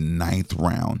like the 9th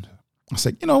round. I was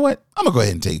like, you know what? I'm gonna go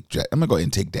ahead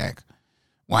and take Dak.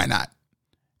 Why not?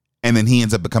 And then he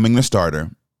ends up becoming the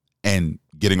starter and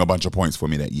getting a bunch of points for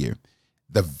me that year.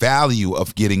 The value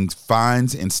of getting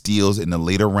finds and steals in the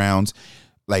later rounds,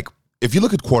 like if you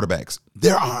look at quarterbacks,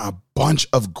 there are a bunch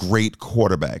of great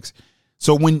quarterbacks.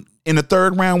 So when in the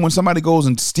 3rd round, when somebody goes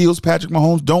and steals Patrick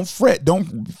Mahomes, don't fret.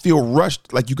 Don't feel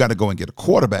rushed like you got to go and get a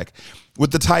quarterback.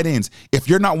 With the tight ends, if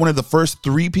you're not one of the first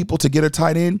 3 people to get a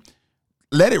tight end,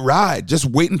 let it ride. Just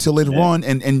wait until later on.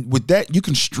 And with that, you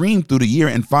can stream through the year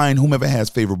and find whomever has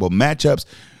favorable matchups,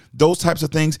 those types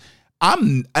of things.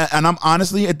 I'm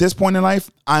honestly, at this point in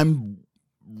life, I'm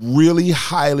really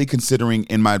highly considering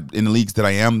in the leagues that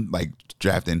I am like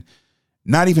drafting,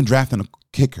 not even drafting a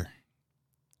kicker,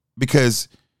 because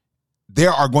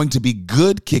there are going to be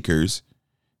good kickers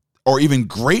or even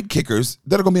great kickers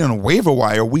that are going to be on a waiver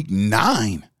wire week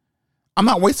 9. I'm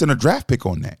not wasting a draft pick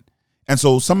on that. And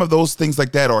so some of those things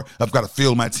like that, or I've got to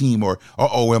fill my team, or,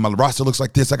 well, my roster looks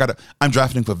like this, I'm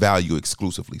drafting for value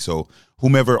exclusively. So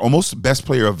whomever, almost best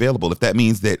player available, if that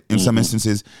means that in some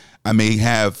instances I may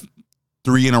have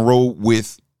 3 in a row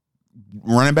with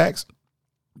running backs,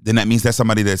 then that means that's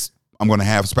somebody that's I'm going to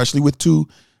have, especially with 2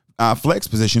 flex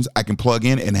positions, I can plug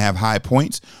in and have high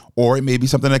points, or it may be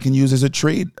something I can use as a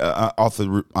trade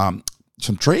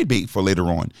some trade bait for later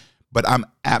on. But I'm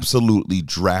absolutely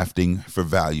drafting for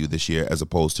value this year as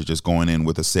opposed to just going in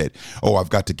with a set. Oh, I've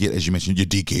got to get, as you mentioned, your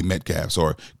DK Metcalfs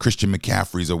or Christian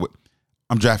McCaffreys.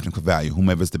 I'm drafting for value.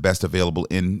 Whomever's the best available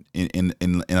in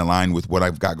line with what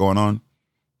I've got going on,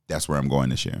 that's where I'm going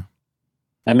this year.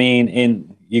 I mean,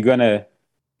 and you're going to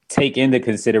take into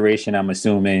consideration, I'm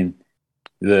assuming,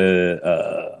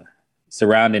 the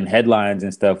surrounding headlines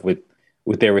and stuff with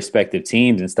their respective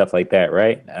teams and stuff like that,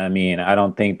 right? I mean, I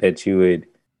don't think that you would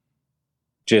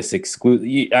just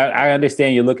exclude. I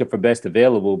understand you're looking for best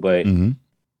available, but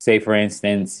say, for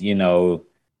instance,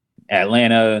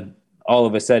 Atlanta all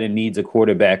of a sudden needs a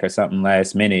quarterback or something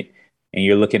last minute, and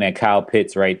you're looking at Kyle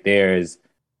Pitts right there as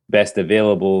best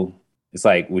available. It's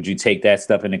like, would you take that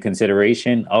stuff into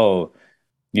consideration? Oh,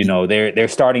 they're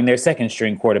starting their 2nd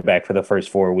string quarterback for the first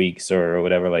 4 weeks or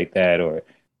whatever like that, or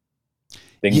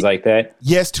things like that.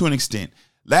 Yes, to an extent.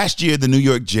 Last year, the New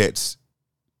York Jets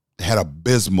had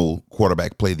abysmal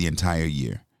quarterback play the entire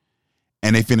year,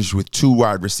 and they finished with 2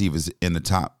 wide receivers in the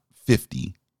top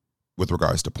 50 with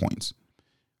regards to points.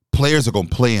 Players are going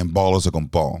to play and ballers are going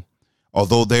to ball.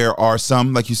 Although there are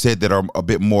some, like you said, that are a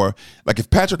bit more, like if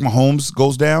Patrick Mahomes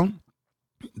goes down,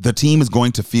 the team is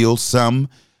going to feel some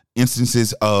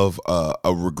instances of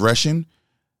a regression,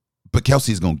 but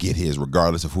Kelsey is going to get his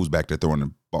regardless of who's back there throwing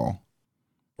the ball.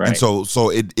 Right. And so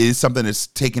it is something that's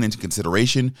taken into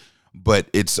consideration, but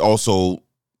it's also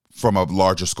from a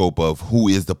larger scope of who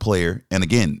is the player, and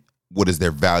again, what is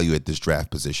their value at this draft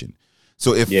position.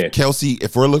 So if Kelsey,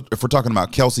 if we're talking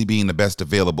about Kelsey being the best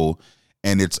available,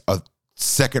 and it's a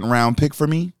 2nd round pick for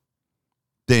me,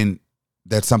 then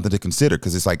that's something to consider,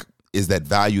 because it's like, is that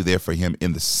value there for him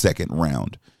in the 2nd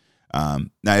round?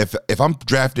 Now, if I'm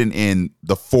drafting in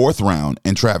the 4th round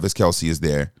and Travis Kelce is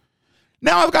there,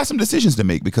 now I've got some decisions to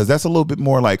make, because that's a little bit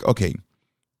more like, okay,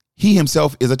 he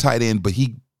himself is a tight end, but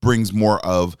he brings more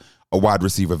of a wide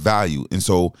receiver value. And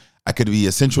so I could be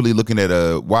essentially looking at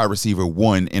a wide receiver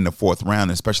 1 in the 4th round,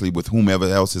 especially with whomever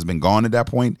else has been gone at that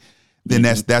point. Then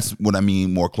that's what I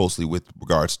mean more closely with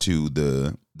regards to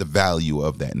the value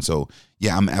of that. And so,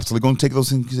 yeah, I'm absolutely going to take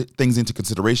those things into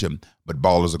consideration, but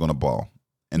ballers are going to ball,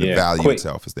 and the value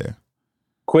itself is there.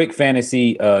 Quick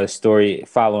fantasy story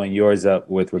following yours up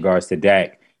with regards to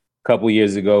Dak. couple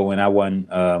years ago when I won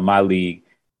my league,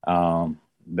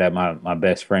 that my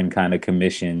best friend kind of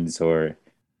commissions or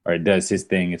does his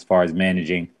thing as far as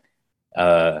managing.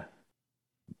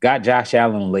 Got Josh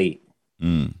Allen late,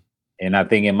 and I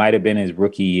think it might have been his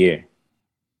rookie year.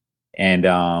 And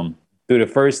through the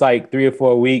first like 3 or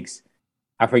 4 weeks,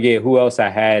 I forget who else I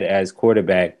had as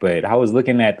quarterback, but I was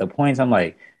looking at the points. I'm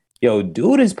like, yo,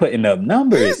 dude is putting up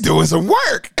numbers. He's doing some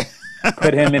work.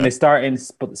 Put him in the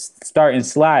starting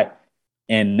slot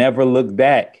and never looked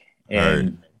back.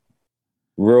 And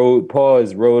rode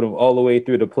him all the way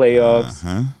through the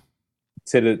playoffs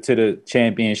to the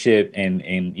championship,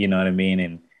 and you know what I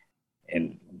mean.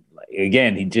 And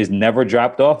again, he just never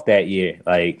dropped off that year.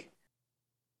 Like,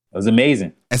 it was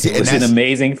amazing. It was an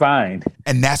amazing find.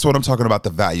 And that's what I'm talking about, the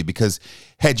value, because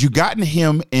had you gotten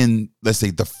him in, let's say,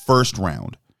 the first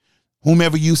round,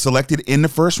 whomever you selected in the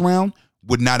first round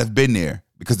would not have been there,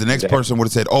 because the next person would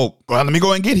have said, oh, well, let me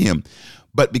go and get him.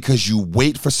 But because you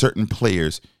wait for certain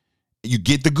players, you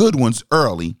get the good ones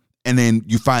early, and then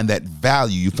you find that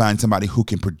value. You find somebody who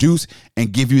can produce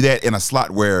and give you that in a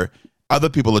slot where other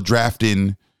people are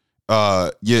drafting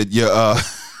I'm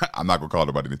not going to call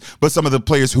nobody this, but some of the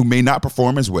players who may not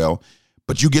perform as well,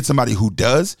 but you get somebody who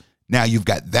does. Now you've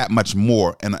got that much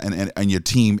more, and your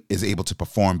team is able to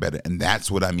perform better. And that's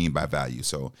what I mean by value.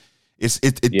 So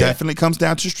it definitely comes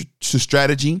down to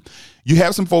strategy. You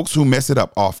have some folks who mess it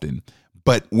up often,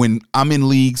 but when I'm in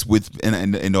leagues with,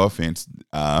 and no offense,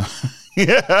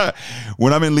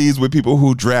 when I'm in leagues with people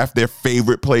who draft their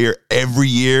favorite player every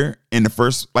year in the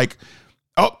first, like,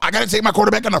 oh, I got to take my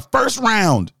quarterback in the first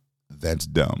round. That's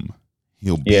dumb.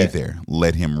 He'll be there.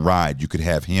 Let him ride. You could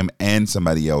have him and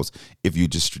somebody else if you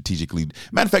just strategically.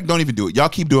 Matter of fact, don't even do it. Y'all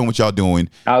keep doing what y'all doing.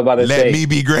 I was about to say, let me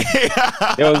be great.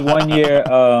 There was one year,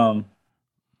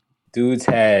 dudes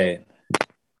had,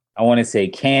 I want to say,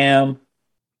 Cam,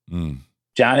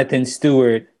 Jonathan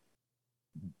Stewart,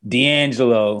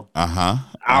 D'Angelo,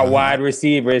 our wide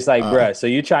receiver. It's like, bruh, so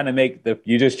you're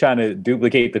just trying to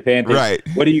duplicate the Panthers. Right.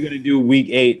 What are you going to do week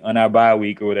 8 on our bye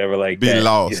week or whatever like be that? Be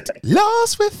lost.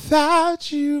 Lost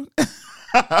without you.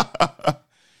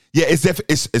 Yeah,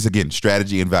 it's again,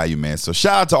 strategy and value, man. So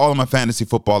shout out to all of my fantasy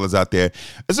footballers out there.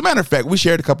 As a matter of fact, we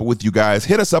shared a couple with you guys.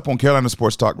 Hit us up on Carolina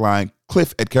Sports Talk line,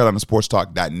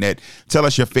 cliff@carolinasportstalk.net. Tell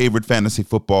us your favorite fantasy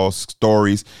football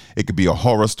stories. It could be a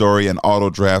horror story, an auto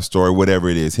draft story, whatever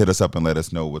it is. Hit us up and let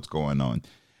us know what's going on.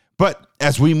 But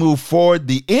as we move forward,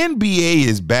 the NBA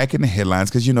is back in the headlines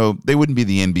because, you know, they wouldn't be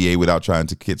the NBA without trying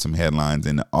to get some headlines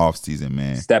in the offseason,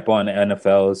 man. Step on the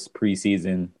NFL's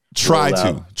preseason. Try.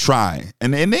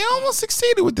 And they almost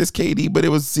succeeded with this KD, but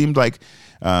seemed like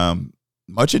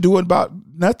much ado about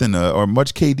nothing, or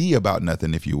much KD about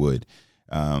nothing, if you would.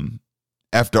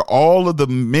 After all of the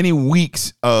many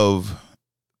weeks of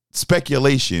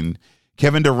speculation,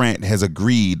 Kevin Durant has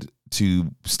agreed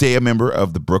to stay a member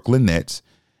of the Brooklyn Nets.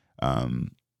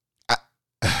 I've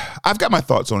got my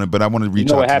thoughts on it, but I want to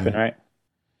reach out to you. What happened, right?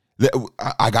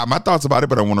 I got my thoughts about it,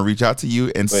 but I want to reach out to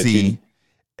you and see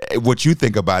what you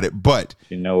think about it. But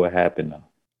you know what happened, though.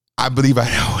 I believe I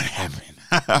know what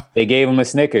happened. They gave him a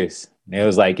Snickers. And it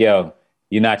was like, yo,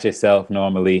 you're not yourself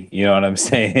normally. You know what I'm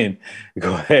saying?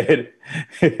 Go ahead.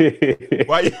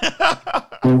 Why?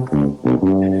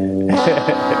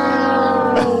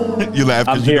 You laughed.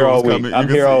 I'm here all week. I'm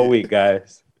here all week,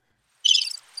 guys.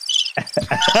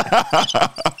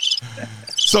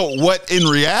 So what in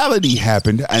reality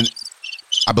happened, and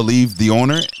I believe the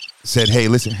owner said, hey,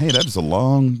 listen, that is a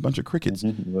long bunch of crickets.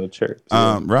 Little chirp.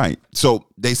 Right. So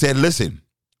they said, listen,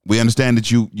 we understand that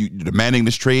you're demanding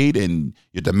this trade and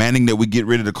you're demanding that we get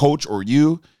rid of the coach, or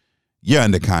you're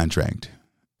under contract.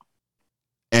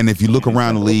 And if you look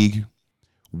around the league,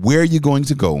 where are you going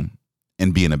to go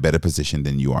and be in a better position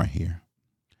than you are here?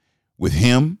 With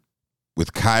him,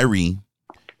 with Kyrie,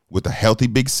 with a healthy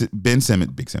Ben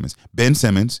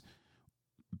Simmons,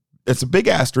 it's a big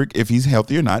asterisk if he's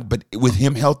healthy or not, but with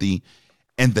him healthy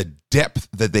and the depth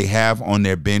that they have on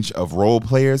their bench of role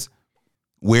players,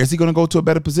 where's he going to go to a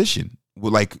better position?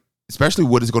 Like, especially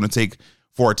what is going to take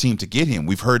for a team to get him.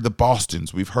 We've heard the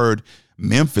Bostons. We've heard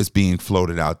Memphis being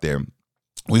floated out there.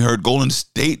 We heard Golden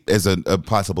State as a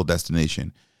possible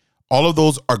destination. All of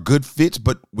those are good fits,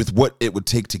 but with what it would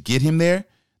take to get him there,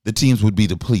 the teams would be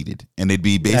depleted. And they'd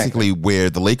be basically where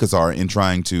the Lakers are in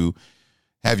trying to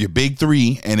have your big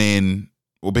 3 and then,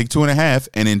 big 2.5,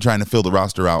 and then trying to fill the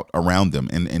roster out around them.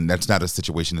 And that's not a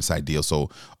situation that's ideal. So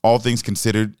all things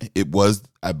considered, it was,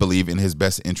 I believe, in his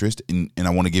best interest. And I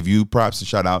want to give you props and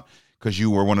shout out because you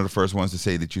were one of the first ones to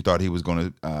say that you thought he was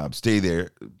going to stay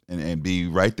there and be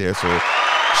right there. So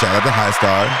shout out to High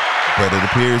Star. But it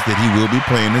appears that he will be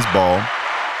playing this ball.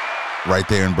 right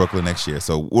there in Brooklyn next year.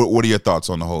 So what are your thoughts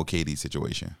on the whole KD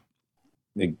situation?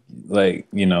 Like,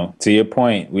 to your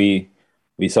point, we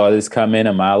saw this come in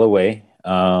a mile away.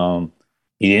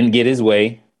 He didn't get his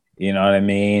way. You know what I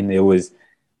mean? It was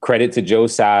credit to Joe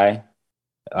Tsai.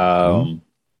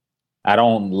 I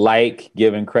don't like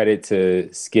giving credit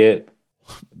to Skip,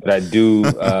 but I do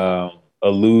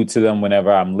allude to them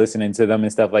whenever I'm listening to them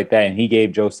and stuff like that. And he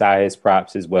gave Joe Tsai his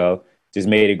props as well. Just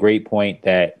made a great point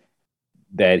that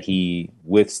he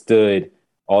withstood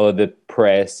all of the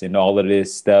press and all of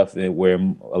this stuff where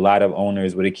a lot of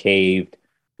owners would have caved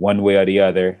one way or the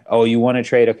other. Oh, you want to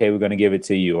trade? Okay, we're going to give it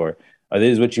to you. Or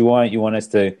this is what you want. You want us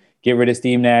to get rid of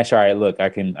Steve Nash? All right, look, I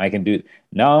can do.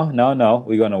 No.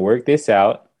 We're going to work this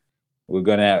out. We're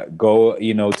going to go, to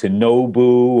Nobu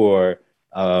or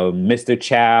Mr.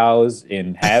 Chow's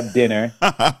and have dinner.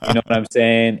 You know what I'm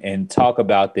saying? And talk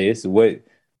about this.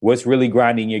 What's really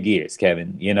grinding your gears,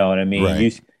 Kevin? You know what I mean?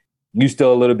 Right. You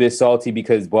still a little bit salty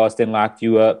because Boston locked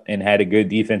you up and had a good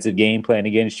defensive game plan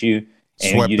against you,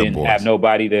 and Swept you didn't boys. have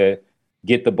nobody to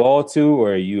get the ball to,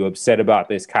 or are you upset about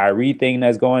this Kyrie thing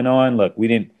that's going on? Look, we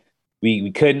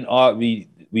couldn't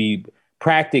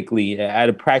practically, out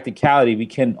of practicality, we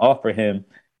couldn't offer him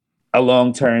a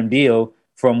long-term deal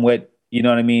from what, you know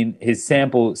what I mean, his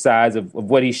sample size of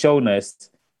what he's shown us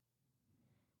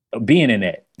being in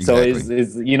it. Exactly. So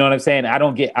is you know what I'm saying?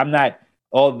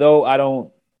 Although I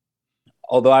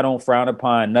don't frown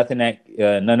upon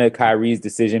none of Kyrie's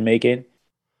decision making,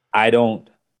 I don't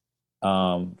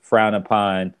frown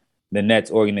upon the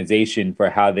Nets organization for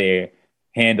how they're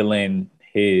handling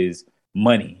his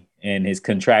money and his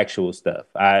contractual stuff.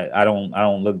 I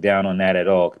don't look down on that at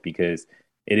all, because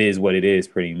it is what it is,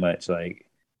 pretty much. Like,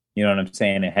 you know what I'm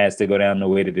saying? It has to go down the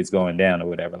way that it's going down or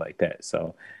whatever like that.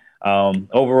 So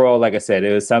overall, like I said,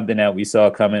 it was something that we saw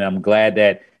coming. I'm glad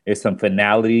that there's some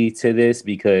finality to this,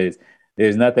 because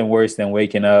there's nothing worse than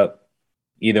waking up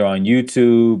either on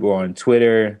YouTube or on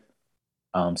Twitter,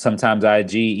 sometimes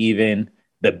IG, even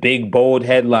the big bold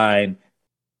headline,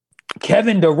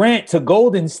 Kevin Durant to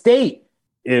Golden State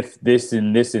if this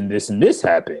and this and this and this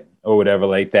happen, or whatever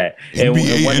like that.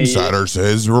 NBA Insider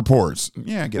says reports.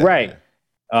 Yeah, get right.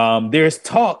 There's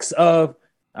talks of,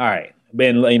 all right,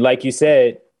 and like you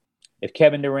said, if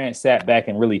Kevin Durant sat back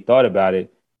and really thought about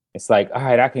it, it's like, all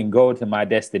right, I can go to my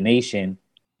destination,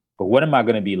 but what am I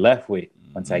going to be left with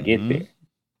once I get there?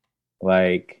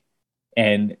 Like,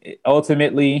 and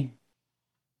ultimately,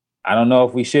 I don't know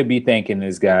if we should be thanking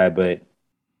this guy, but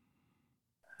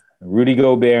Rudy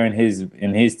Gobert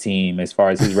and his team, as far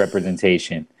as his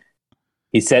representation,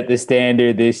 he set the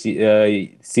standard this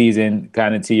season,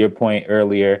 kind of to your point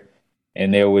earlier,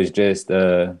 and there was just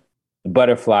a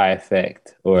butterfly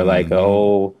effect, or like a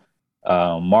whole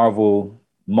Marvel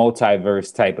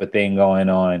multiverse type of thing going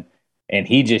on, and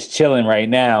he just chilling right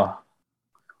now,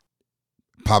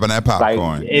 popping that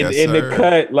popcorn, like, in the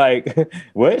cut. Like,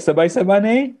 what? Somebody said my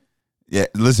name? Yeah,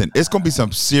 listen, it's gonna be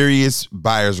some serious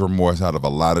buyer's remorse out of a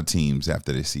lot of teams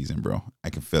after this season, bro. I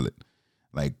can feel it.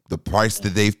 Like, the price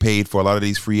that they've paid for a lot of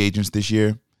these free agents this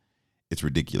year, it's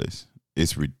ridiculous.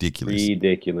 It's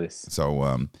ridiculous.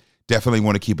 So definitely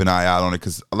want to keep an eye out on it,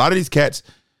 because a lot of these cats,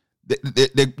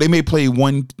 they may play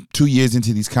 1-2 years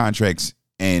into these contracts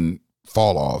and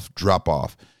fall off, drop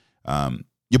off.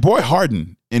 Your boy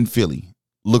Harden in Philly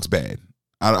looks bad.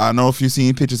 I don't know if you've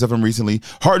seen pictures of him recently.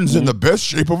 Harden's in the best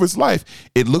shape of his life.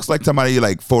 It looks like somebody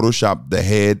like photoshopped the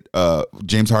head,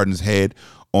 James Harden's head,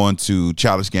 onto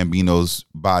Childish Gambino's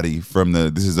body from the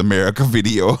This Is America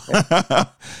video.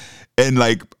 And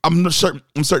like, I'm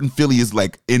certain Philly is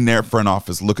like in their front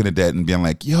office looking at that and being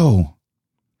like, yo,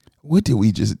 what did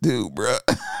we just do, bro?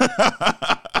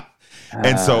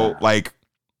 And so, like,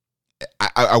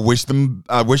 I wish them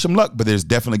luck, but there's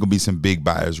definitely gonna be some big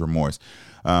buyer's remorse.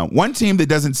 One team that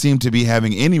doesn't seem to be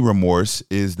having any remorse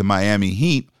is the Miami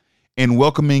Heat, in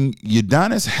welcoming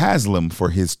Udonis Haslem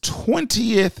for his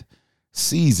 20th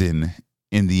season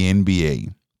in the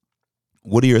NBA.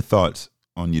 What are your thoughts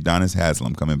on Udonis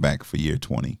Haslem coming back for year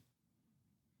 20?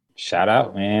 Shout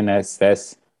out, man.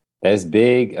 That's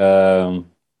big.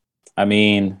 I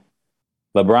mean,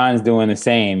 LeBron's doing the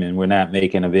same, and we're not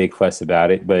making a big fuss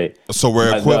about it. But so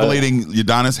we're equating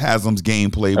Udonis Haslem's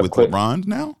gameplay with LeBron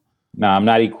now? No, I'm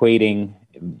not equating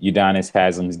Udonis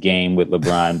Haslem's game with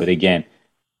LeBron. But again,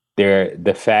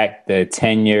 the fact, the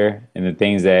tenure, and the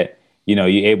things that, you're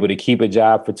able to keep a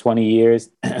job for 20 years.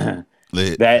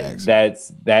 Lit.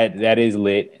 That is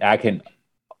lit. I can,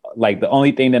 like, the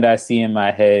only thing that I see in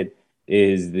my head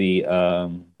is the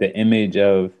image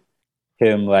of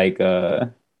him, like,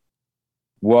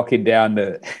 walking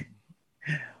down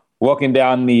walking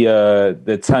down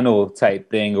the tunnel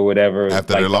type thing or whatever,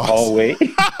 after like they lost. hallway.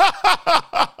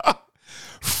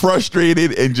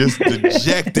 Frustrated and just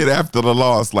dejected after the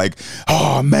loss. Like,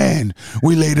 oh man,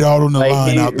 we laid it all on the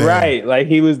line out there. Right. Like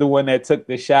he was the one that took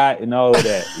the shot and all of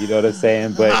that. You know what I'm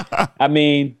saying? But I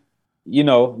mean, you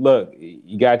know, look,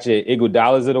 you got your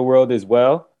Iguodalas of the world as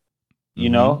well. You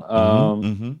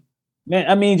know, man,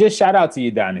 I mean, just shout out to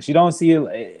Udonis. You don't see,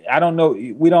 I don't know.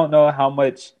 We don't know how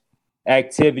much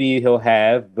activity he'll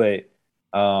have, but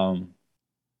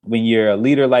when you're a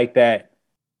leader like that,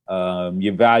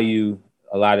 your value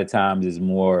a lot of times is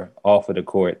more off of the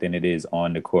court than it is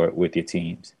on the court with your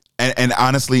teams. And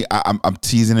honestly, I'm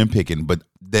teasing and picking, but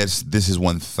this is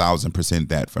 1,000%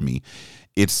 that for me.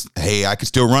 It's, hey, I can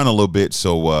still run a little bit,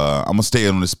 so I'm gonna stay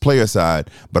on this player side,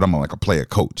 but I'm like a player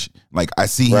coach. Like I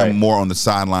see him more on the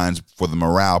sidelines for the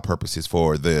morale purposes,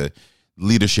 for the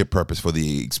leadership purpose, for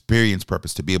the experience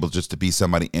purpose, to be able just to be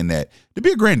somebody in that, to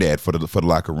be a granddad for the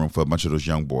locker room for a bunch of those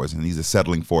young boys. And he's a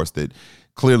settling force that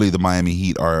clearly the Miami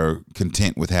Heat are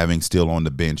content with having still on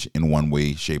the bench in one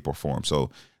way, shape, or form. So,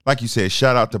 like you said,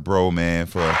 shout out to Bro, man,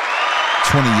 for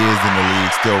 20 years in the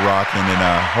league, still rocking,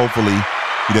 and hopefully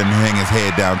he doesn't hang his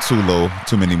head down too low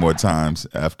too many more times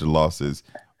after losses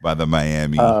by the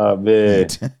Miami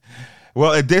Heat.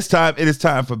 Well, at this time, it is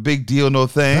time for Big Deal, No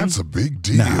Thing. That's a big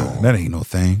deal. Nah, that ain't no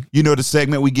thing. You know the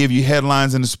segment, we give you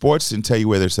headlines in the sports and tell you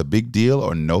whether it's a big deal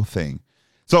or no thing.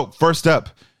 So, first up,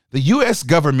 the U.S.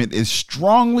 government is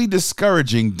strongly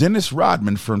discouraging Dennis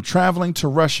Rodman from traveling to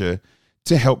Russia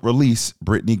to help release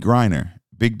Brittany Griner.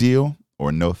 Big deal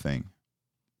or no thing?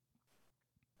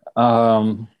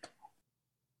 All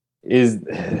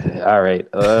right.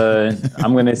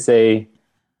 I'm gonna say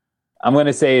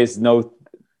it's no thing.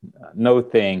 No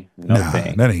thing.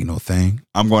 That ain't no thing.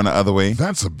 I'm going the other way.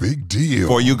 That's a big deal.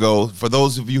 Before you go, for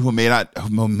those of you who may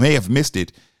have missed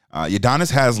it,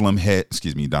 Udonis Haslem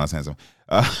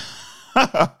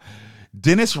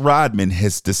Dennis Rodman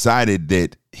has decided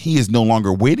that he is no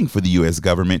longer waiting for the U.S.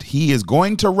 government. He is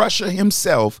going to Russia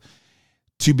himself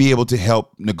to be able to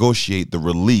help negotiate the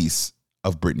release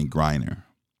of Brittany Griner.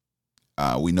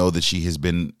 We know that she has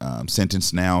been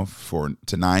sentenced now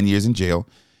to 9 years in jail.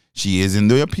 She is in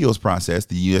the appeals process.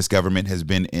 The U.S. government has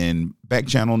been in back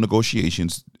channel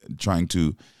negotiations trying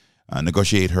to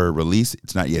negotiate her release.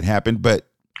 It's not yet happened, but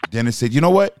Dennis said, you know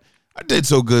what? I did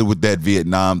so good with that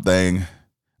Vietnam thing.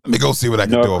 Let me go see what I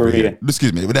can do over here.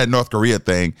 Excuse me, with that North Korea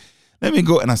thing. Let me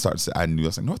go. And I started to say, I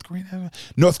was like, North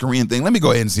Korean thing. Let me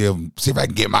go ahead and see if I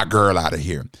can get my girl out of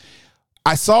here.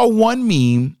 I saw one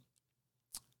meme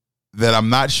that I'm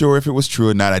not sure if it was true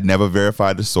or not. I'd never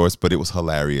verified the source, but it was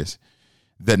hilarious.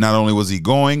 That not only was he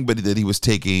going, but that he was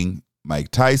taking Mike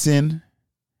Tyson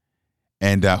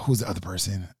and who's the other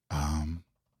person?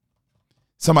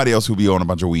 Somebody else who be on a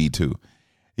bunch of weed too.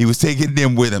 He was taking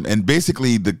them with him. And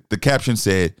basically the caption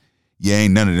said, yeah,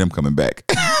 ain't none of them coming back.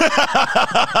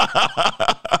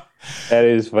 That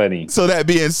is funny. So that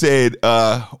being said,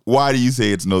 why do you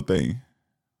say it's no thing?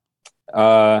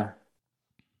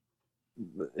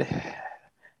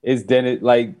 It's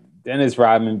Dennis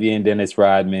Rodman being Dennis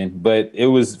Rodman, but it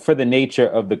was for the nature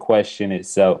of the question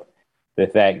itself, the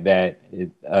fact that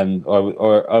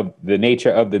or of the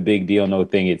nature of the big deal, no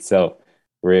thing itself,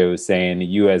 where it was saying the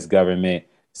U.S. government.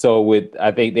 So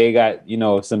I think they got,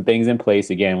 some things in place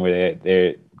again where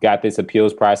they got this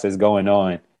appeals process going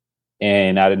on,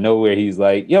 and out of nowhere he's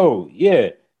like, "Yo, yeah,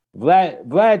 Vlad's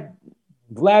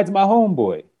my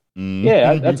homeboy. Mm-hmm.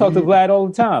 Yeah, I talk to Vlad all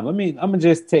the time. I'm gonna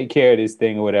just take care of this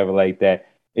thing or whatever like that."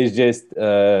 It's just,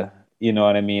 you know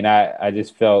what I mean? I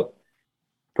just felt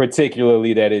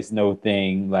particularly that it's no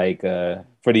thing like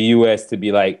for the U.S. to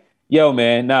be like, "Yo,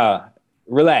 man, nah,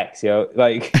 relax, yo."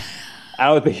 Like, I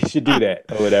don't think you should do that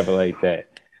or whatever like that.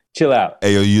 Chill out.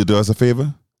 Hey, yo, you do us a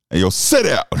favor? Hey, yo, sit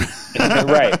out.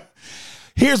 Right.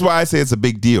 Here's why I say it's a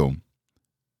big deal.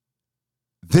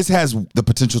 This has the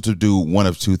potential to do one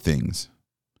of two things.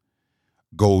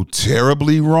 Go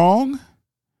terribly wrong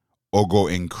or go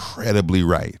incredibly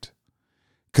right.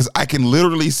 Because I can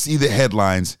literally see the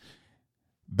headlines.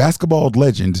 Basketball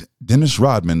legend Dennis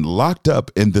Rodman locked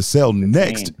up in the cell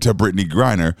next to Brittany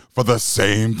Griner for the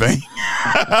same thing.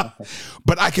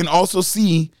 But I can also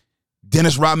see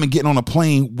Dennis Rodman getting on a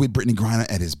plane with Brittany Griner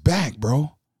at his back,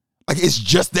 bro. Like, it's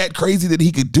just that crazy that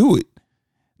he could do it.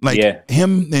 Like,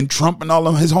 him and Trump and all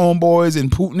of his homeboys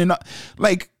and Putin and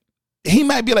like, he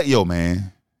might be like, "Yo,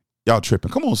 man, y'all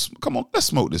tripping. Come on, let's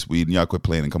smoke this weed and y'all quit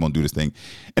playing and come on do this thing."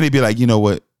 And they'd be like, "You know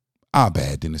what? Our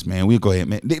bad, Dennis, man. We'll go ahead,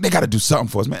 man. They got to do something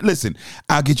for us, man. Listen,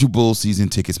 I'll get you Bulls season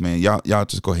tickets, man. Y'all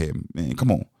just go ahead, man.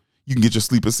 Come on. you can get your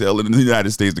sleeper cell in the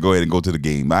United States to go ahead and go to the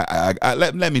game.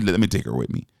 Let me take her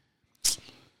with me.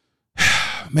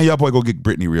 Man, y'all boy go get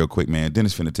Brittany real quick, man.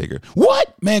 Dennis finna take her.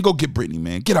 What? Man, go get Brittany,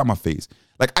 man. Get out my face.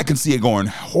 Like, I can see it going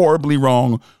horribly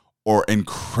wrong or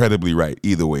incredibly right.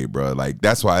 Either way, bro. Like,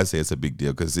 that's why I say it's a big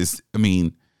deal. Because it's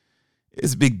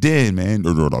Big Den, man.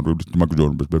 Michael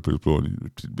Jordan,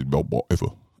 ever.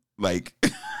 Like,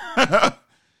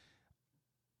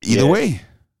 either way.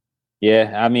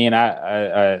 Yeah, I mean,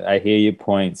 I hear your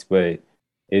points, but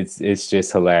it's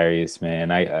just hilarious, man.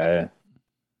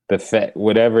 The fact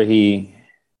whenever he's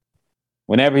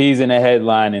in a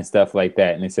headline and stuff like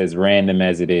that, and it says random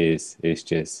as it is, it's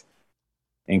just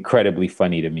incredibly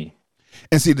funny to me.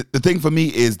 And see, the thing for me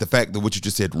is the fact that what you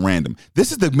just said, random.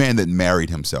 This is the man that married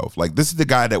himself. Like, this is the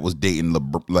guy that was dating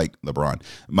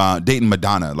LeBron, dating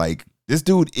Madonna. Like, this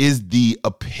dude is the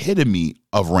epitome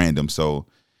of random. So,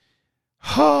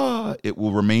 it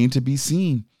will remain to be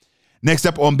seen. Next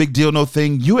up on Big Deal No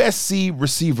Thing, USC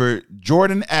receiver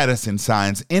Jordan Addison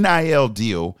signs NIL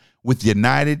deal with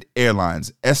United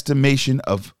Airlines, estimation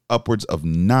of upwards of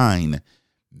 $9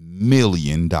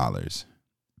 million.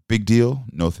 Big deal,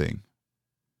 no thing.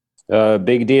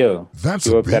 Big deal. That's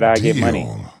a big deal. I get money.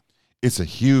 It's a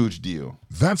huge deal.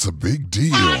 That's a big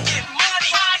deal.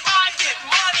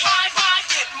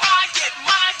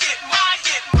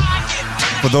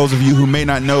 For those of you who may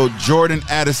not know, Jordan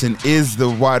Addison is the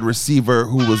wide receiver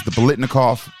who was the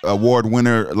Biletnikoff Award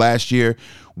winner last year,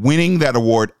 winning that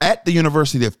award at the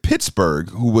University of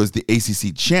Pittsburgh, who was the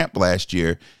ACC champ last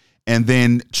year, and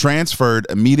then transferred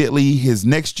immediately his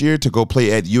next year to go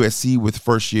play at USC with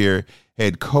first-year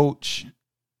head coach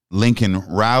Lincoln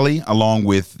Riley, along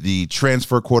with the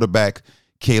transfer quarterback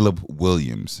Caleb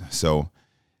Williams. So,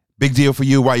 big deal for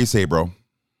you. Why you say, bro?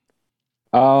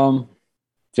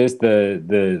 Just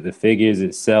the figures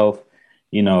itself,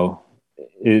 you know,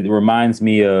 it reminds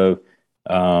me of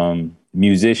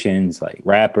musicians like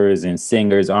rappers and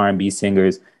singers, R&B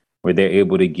singers, where they're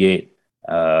able to get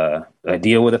a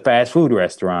deal with a fast food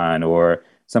restaurant or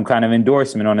some kind of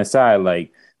endorsement on the side.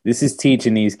 Like, this is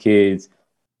teaching these kids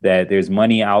that there's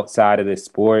money outside of the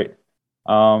sport.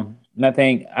 And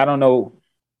I don't know.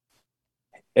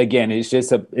 Again, it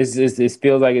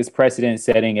feels like it's precedent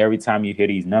setting every time you hear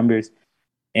these numbers.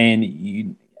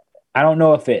 And I don't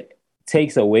know if it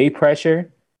takes away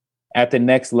pressure at the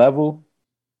next level,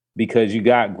 because you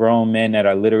got grown men that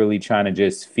are literally trying to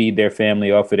just feed their family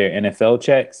off of their NFL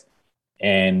checks,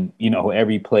 and, you know,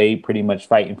 every play pretty much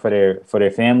fighting for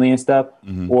their family and stuff.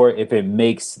 Mm-hmm. Or if it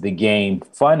makes the game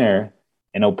funner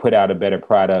and they'll put out a better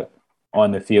product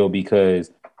on the field because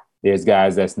there's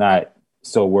guys that's not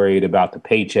so worried about the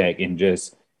paycheck and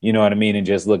just, you know what I mean, and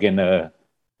just looking to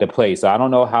play. So I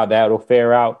don't know how that'll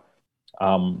fare out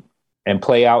and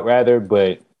play out rather,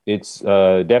 but it's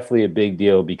definitely a big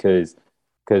deal because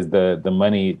the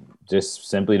money, just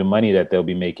simply the money that they'll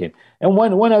be making. And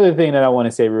one other thing that I want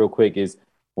to say real quick is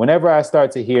whenever I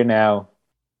start to hear now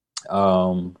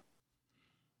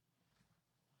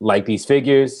like these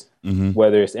figures, mm-hmm.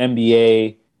 whether it's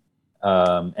NBA,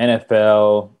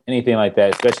 NFL, anything like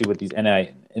that, especially with these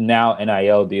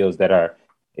NIL deals that are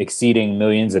exceeding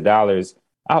millions of dollars,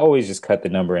 I always just cut the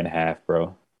number in half,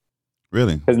 bro.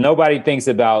 Really? Because nobody thinks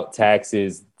about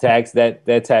taxes.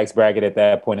 That tax bracket at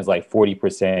that point is like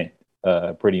 40%,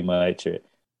 pretty much, or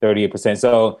 38%.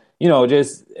 So, you know,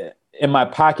 just in my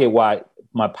pocket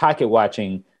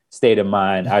watching state of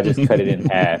mind, I just cut it in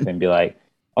half and be like,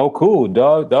 oh, cool,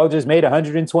 dog just made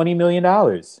 $120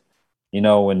 million. You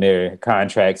know, when their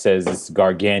contract says this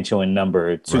gargantuan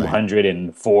number,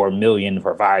 $204 million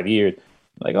for 5 years.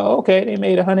 Like, oh, okay, they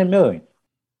made $100 million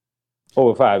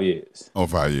over 5 years.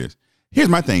 Over 5 years. Here's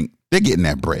my thing. They're getting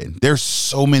that bread. There's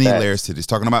so many layers to this.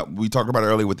 We talked about it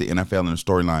earlier with the NFL and the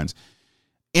storylines.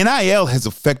 NIL has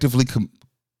effectively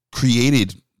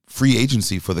created free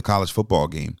agency for the college football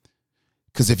game.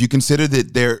 Because if you consider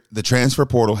that the transfer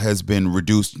portal has been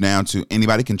reduced now to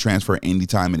anybody can transfer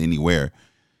anytime and anywhere,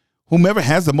 whomever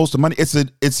has the most money, it's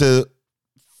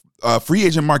a free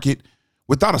agent market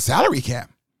without a salary cap.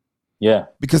 Yeah,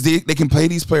 because they can pay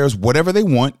these players whatever they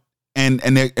want, and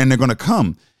they're going to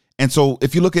come. And so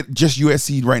if you look at just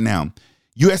USC right now,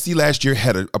 USC last year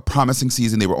had a promising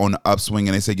season. They were on the upswing,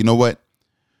 and they said, you know what?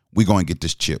 We're going to get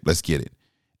this chip. Let's get it.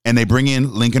 And they bring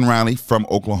in Lincoln Riley from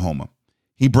Oklahoma.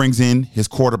 He brings in his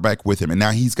quarterback with him, and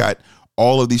now he's got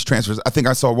all of these transfers. I think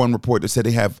I saw one report that said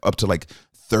they have up to like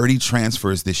 30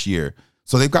 transfers this year.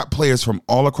 So they've got players from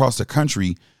all across the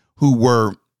country who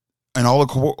were, and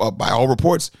by all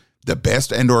reports, the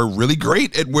best and or really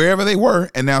great at wherever they were.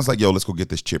 And now it's like, yo, let's go get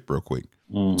this chip real quick.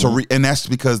 Mm-hmm. And that's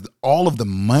because all of the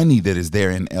money that is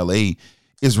there in LA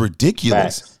is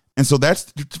ridiculous. Facts. And so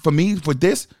that's, for me, for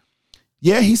this,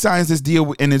 yeah, he signs this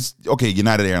deal, and it's, okay,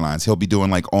 United Airlines. He'll be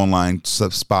doing like online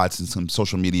spots and some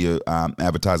social media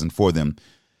advertising for them.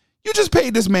 You just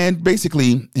paid this man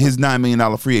basically his $9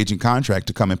 million free agent contract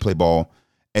to come and play ball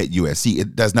at USC.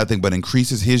 It does nothing but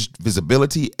increases his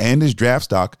visibility and his draft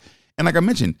stock. And like I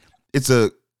mentioned, it's a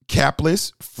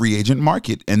capless free agent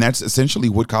market, and that's essentially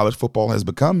what college football has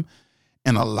become.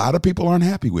 And a lot of people aren't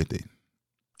happy with it.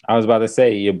 I was about to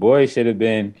say, your boy should have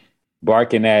been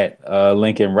barking at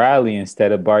Lincoln Riley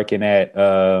instead of barking at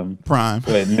Prime.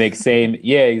 But Nick saying,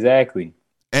 yeah, exactly.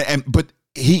 But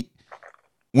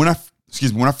when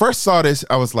I first saw this,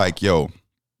 I was like, yo,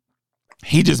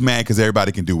 he just mad because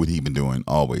everybody can do what he's been doing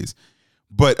always.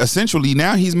 But essentially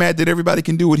now he's mad that everybody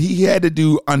can do what he had to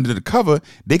do under the cover.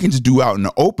 They can just do out in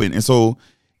the open. And so,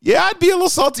 yeah, I'd be a little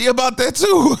salty about that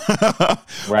too.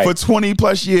 Right. For 20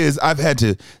 plus years, I've had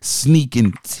to sneak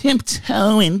and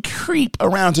tiptoe and creep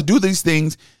around to do these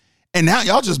things. And now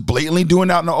y'all just blatantly doing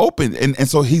it out in the open. And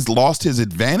so he's lost his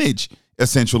advantage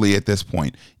essentially at this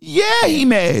point. Yeah, he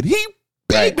mad. He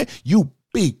big mad. You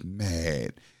big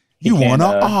mad. You want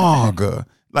to argue.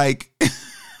 Like,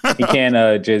 he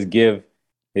can't just give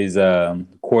his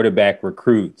quarterback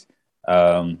recruit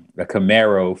a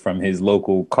Camaro from his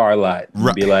local car lot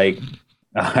and be like,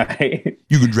 all right,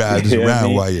 you can drive this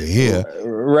around while you're here.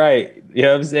 Right. You know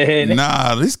what I'm saying?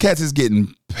 Nah, this cat is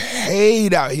getting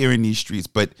paid out here in these streets.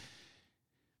 But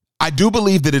I do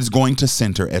believe that it's going to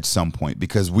center at some point,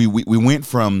 because we went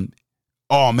from,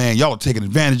 oh man, y'all are taking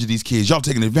advantage of these kids. Y'all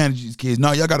taking advantage of these kids.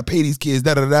 No, y'all got to pay these kids,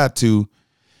 to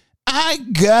I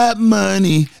got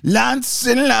money, lots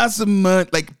and lots of money.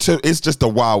 Like, it's just a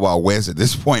wild, wild west at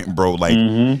this point, bro. Like,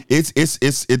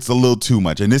 it's a little too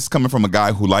much. And this is coming from a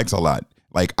guy who likes a lot.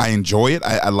 Like, I enjoy it.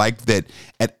 I like that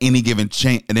at any given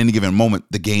moment,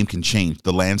 the game can change.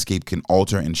 The landscape can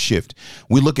alter and shift.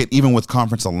 We look at, even with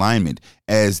conference alignment,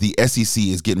 as the SEC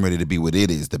is getting ready to be what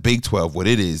it is, the Big 12 what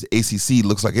it is, ACC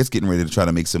looks like it's getting ready to try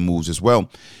to make some moves as well.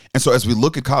 And so as we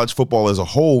look at college football as a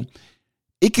whole,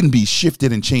 it can be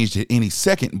shifted and changed at any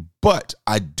second. But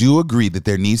I do agree that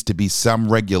there needs to be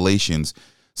some regulations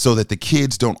so that the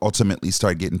kids don't ultimately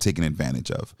start getting taken advantage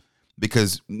of.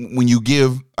 Because when you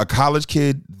give a college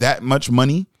kid that much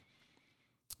money,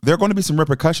 there are going to be some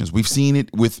repercussions. We've seen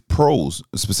it with pros,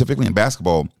 specifically in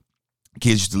basketball.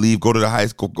 Kids used to leave, go to the high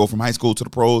school, go from high school to the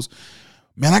pros.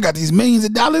 Man, I got these millions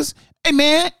of dollars. Hey,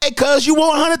 man, hey, cuz, you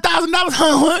want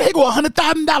 $100,000? Hey, go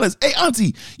 $100,000. Hey,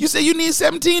 auntie, you say you need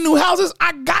 17 new houses?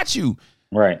 I got you.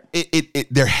 Right.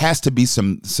 There has to be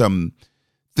some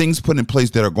things put in place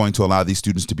that are going to allow these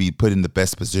students to be put in the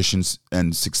best positions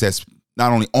and success,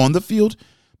 not only on the field,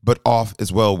 but off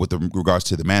as well with regards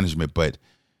to the management. But,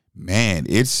 man,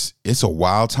 it's a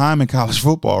wild time in college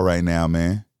football right now,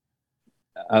 man.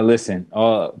 Listen,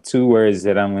 2 words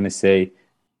that I'm going to say.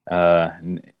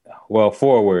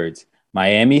 4 words.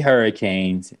 Miami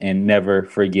Hurricanes and never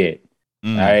forget.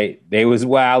 All right. They was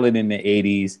wilding in the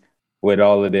 80s with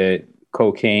all of the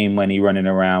cocaine money running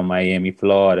around Miami,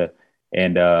 Florida,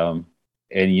 and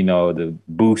you know, the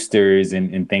boosters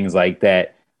and things like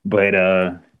that.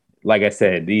 But like I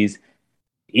said, these,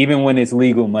 even when it's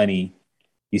legal money,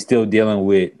 you're still dealing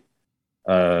with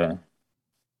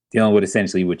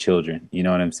essentially with children. You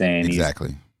know what I'm saying?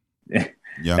 Exactly.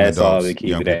 Young That's adults, all the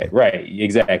key to that. Right.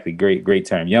 Exactly. Great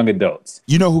term. Young adults.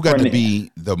 You know who got to be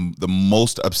the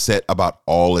most upset about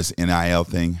all this NIL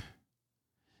thing?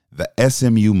 The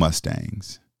SMU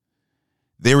Mustangs.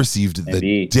 They received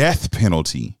the death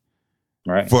penalty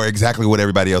for exactly what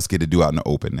everybody else get to do out in the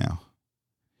open now.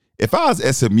 If I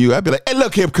was SMU, I'd be like, hey,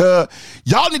 look here, cuz,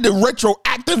 y'all need to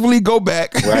retroactively go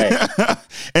back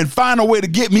and find a way to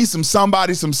get me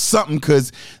something,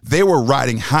 because they were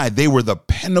riding high. They were the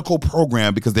pinnacle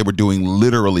program because they were doing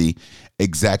literally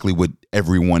exactly what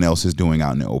everyone else is doing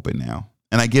out in the open now.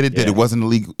 And I get it that it wasn't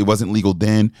legal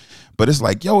then, but it's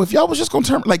like, yo, if y'all was just going to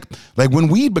turn, like when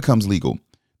weed becomes legal,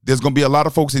 there's going to be a lot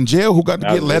of folks in jail who got to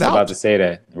get let out. I was about to say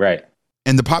that, right.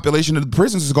 And the population of the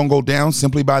prisons is going to go down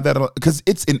simply by that, because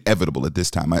it's inevitable at this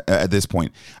time. At this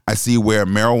point, I see where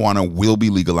marijuana will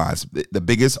be legalized. The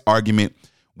biggest argument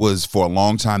was, for a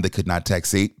long time, they could not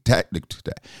tax it.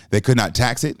 They could not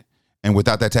tax it, and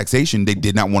without that taxation, they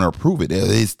did not want to approve it.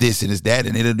 It's this and it's that,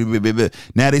 and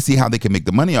now they see how they can make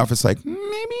the money off. It's like,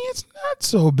 maybe it's not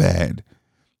so bad.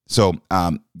 So,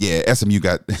 SMU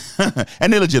got,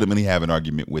 and they legitimately have an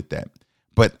argument with that.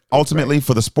 But ultimately,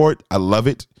 for the sport, I love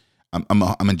it.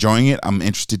 I'm enjoying it. I'm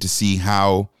interested to see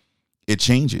how it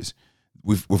changes.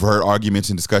 We've heard arguments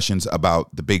and discussions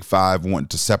about the Big Five wanting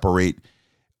to separate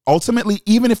ultimately,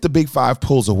 even if the Big Five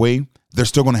pulls away, they're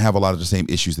still going to have a lot of the same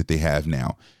issues that they have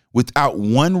now. Without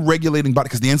one regulating body,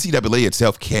 because the NCAA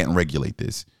itself can't regulate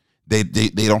this. They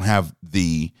don't have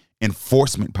the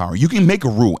enforcement power. You can make a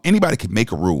rule. Anybody can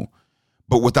make a rule.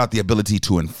 But without the ability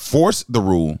to enforce the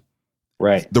rule,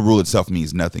 right, the rule itself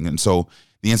means nothing. And so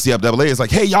the NCAA is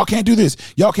like, hey, y'all can't do this.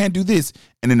 Y'all can't do this.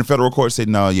 And then the federal court said,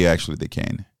 no, yeah, actually they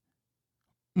can.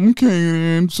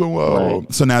 Okay, so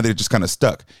now they're just kind of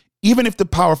stuck. Even if the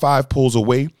Power Five pulls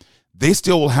away, they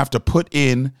still will have to put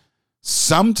in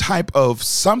some type of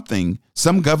something,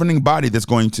 some governing body that's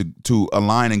going to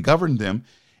align and govern them,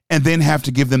 and then have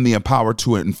to give them the power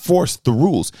to enforce the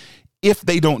rules. If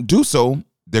they don't do so,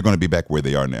 they're going to be back where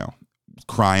they are now,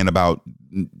 crying about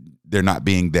there not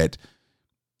being that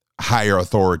higher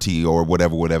authority or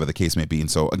whatever the case may be. And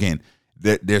so, again,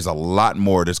 there's a lot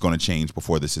more that's going to change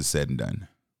before this is said and done.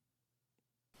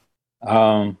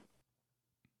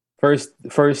 First,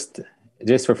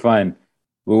 just for fun,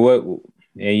 what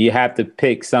you have to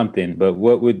pick something, but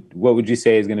what would you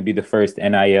say is going to be the first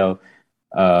NIL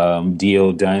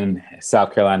deal done?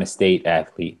 South Carolina State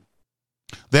athlete.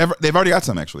 They've already got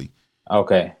some, actually.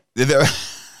 Okay.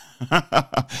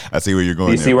 I see where you're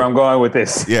going. You see where I'm going with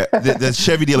this? Yeah, the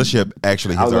Chevy dealership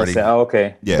actually has already.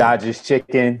 Okay. Yeah. Dodgers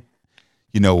chicken.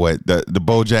 You know what? The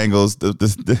Bojangles,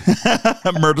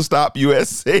 the Murder Stop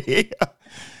USA.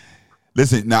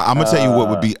 Listen, now I'm gonna tell you what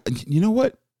would be. You know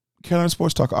what? Carolina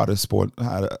Sports Talk ought to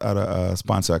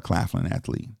sponsor a Claflin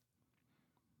athlete.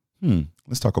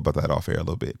 Let's talk about that off air a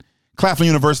little bit. Claflin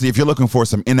University, if you're looking for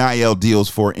some NIL deals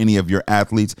for any of your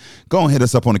athletes, go and hit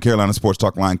us up on the Carolina Sports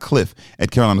Talk line, Cliff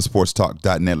at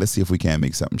carolinasportstalk.net. Let's see if we can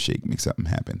make something shake, make something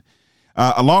happen.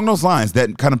 Along those lines,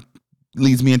 that kind of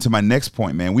leads me into my next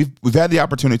point, man. We've had the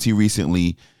opportunity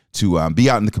recently to be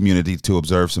out in the community to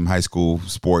observe some high school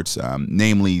sports,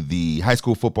 namely the high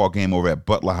school football game over at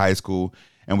Butler High School.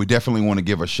 And we definitely want to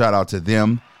give a shout out to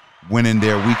them winning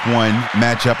their week 1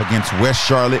 matchup against West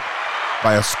Charlotte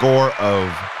by a score of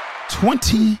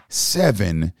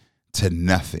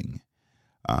 27-0.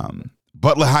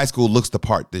 Butler High School looks the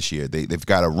part this year. They've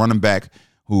got a running back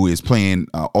who is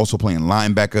also playing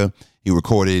linebacker. He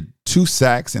recorded 2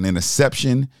 sacks, an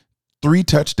interception, 3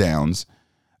 touchdowns,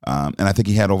 and I think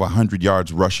he had over 100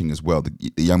 yards rushing as well.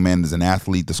 The young man is an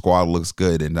athlete. The squad looks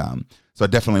good, and so I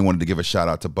definitely wanted to give a shout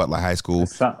out to Butler High School.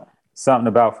 Something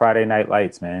about Friday Night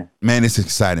Lights, man. Man, it's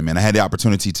exciting, man. I had the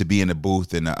opportunity to be in the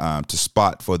booth and to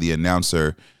spot for the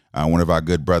announcer, one of our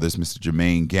good brothers, Mr.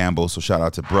 Jermaine Gamble. So shout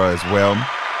out to bruh as well.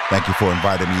 Thank you for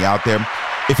inviting me out there.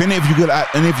 If any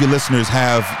of your listeners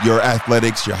have your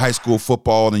athletics, your high school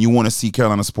football, and you want to see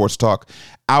Carolina Sports Talk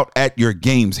out at your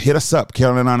games, hit us up,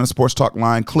 Carolina Sports Talk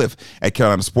line, Cliff at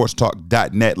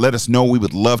carolinasportstalk.net. Let us know. We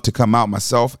would love to come out,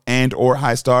 myself and or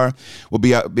High Star. We'll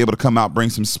be able to come out, bring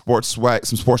some sports swag,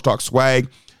 some Sports Talk swag,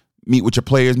 meet with your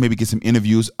players, maybe get some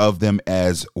interviews of them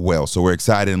as well. So we're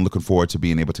excited and looking forward to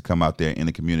being able to come out there in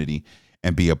the community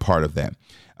and be a part of that.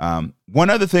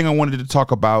 One other thing I wanted to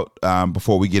talk about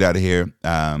before we get out of here,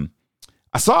 I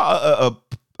saw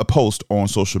a post on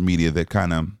social media that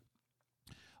kind of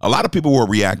a lot of people were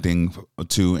reacting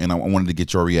to, and I wanted to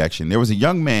get your reaction. There was a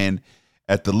young man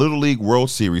at the Little League World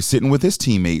Series sitting with his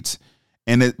teammates,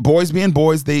 and boys being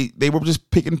boys, they were just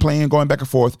picking, playing, going back and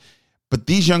forth. But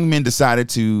these young men decided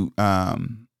to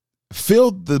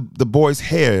fill the boy's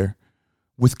hair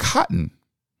with cotton.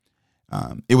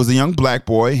 It was a young black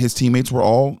boy. His teammates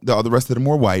were the rest of them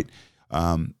were white.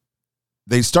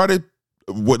 They started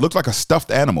what looked like a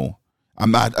stuffed animal.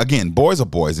 Boys are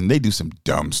boys, and they do some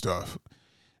dumb stuff.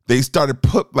 They started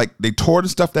they tore the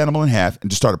stuffed animal in half and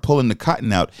just started pulling the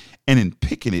cotton out and then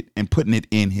picking it and putting it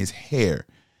in his hair.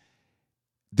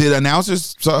 The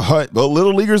announcers,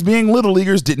 little leaguers being little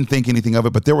leaguers, didn't think anything of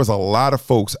it, but there was a lot of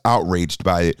folks outraged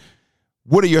by it.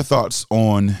 What are your thoughts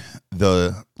on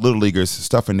the little leaguers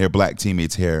stuffing their black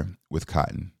teammates' hair with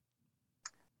cotton?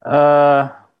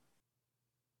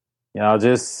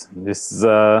 This is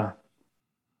a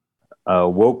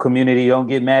woke community. Don't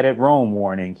get mad at Rome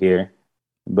warning here,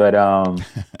 but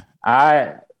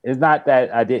it's not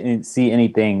that I didn't see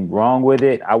anything wrong with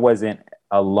it. I wasn't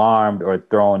alarmed or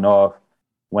thrown off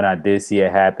when I did see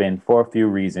it happen for a few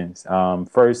reasons.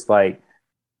 First, like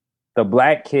the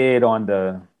black kid on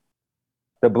the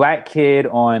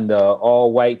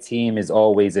all white team is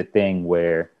always a thing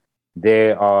where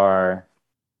they are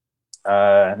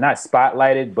not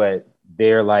spotlighted, but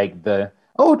they're like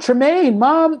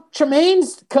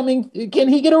Tremaine's coming. Can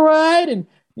he get a ride? And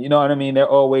you know what I mean? They're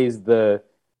always the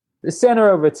center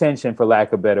of attention, for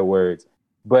lack of better words.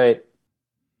 But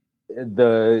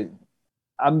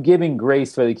I'm giving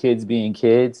grace for the kids being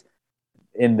kids.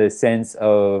 in the sense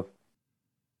of,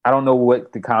 I don't know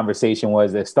what the conversation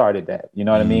was that started that. You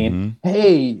know what I mean?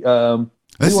 Hey,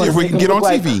 let's see if we can get on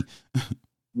TV.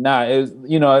 Nah, it was,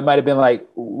 it might have been like,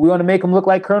 we want to make him look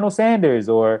like Colonel Sanders,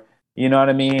 or, you know what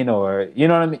I mean? Or, you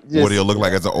know what I mean? What do you look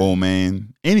like as an old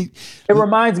man? It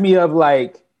reminds me of,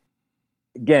 like,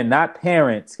 again, not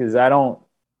parents, because I don't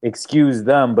excuse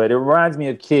them, but it reminds me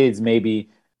of kids, maybe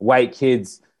white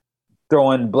kids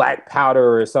throwing black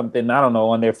powder or something, I don't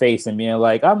know, on their face and being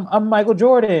like, I'm Michael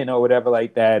Jordan or whatever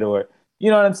like that, or, you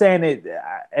know what I'm saying?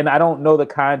 And I don't know the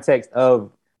context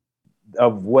of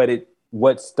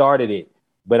what started it,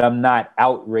 but I'm not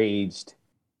outraged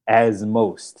as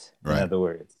most, in other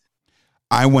words.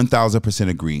 I 1000%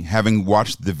 agree. Having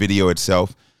watched the video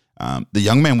itself, the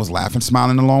young man was laughing,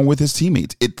 smiling along with his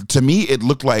teammates. To me, it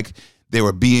looked like they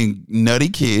were being nutty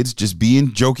kids, just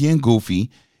being jokey and goofy.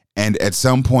 And at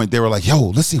some point, they were like, "Yo,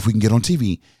 let's see if we can get on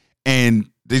TV." And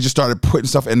they just started putting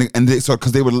stuff, and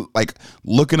because they were like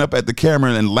looking up at the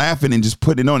camera and laughing and just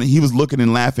putting it on. And he was looking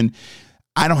and laughing.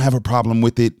 I don't have a problem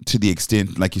with it to the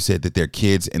extent, like you said, that they're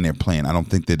kids and they're playing. I don't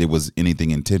think that it was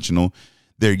anything intentional.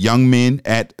 They're young men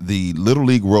at the Little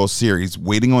League World Series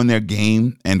waiting on their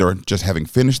game or just having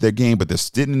finished their game, but they're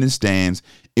sitting in the stands.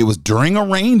 It was during a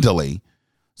rain delay.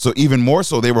 So even more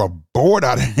so, they were bored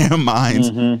out of their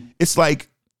minds. It's like,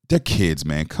 they're kids,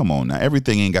 man. Come on now.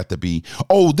 Everything ain't got to be,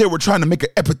 they were trying to make an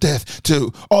epitaph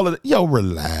to all of it. Yo,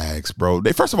 relax, bro.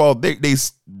 First of all, they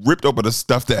ripped open a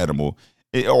stuffed animal.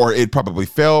 Or it probably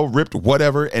fell, ripped,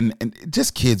 whatever. And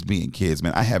just kids being kids,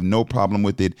 man. I have no problem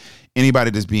with it.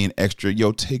 Anybody that's being extra,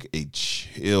 take a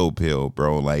chill pill,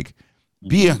 bro. Like,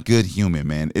 be a good human,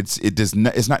 man. It's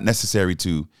not necessary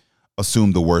to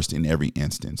assume the worst in every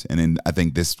instance. And then I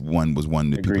think this one was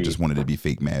one that people just wanted to be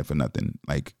fake mad for nothing.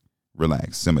 Like,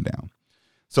 relax, simmer down.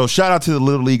 So shout out to the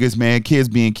Little Leaguers, man. Kids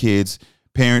being kids.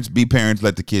 Parents, be parents.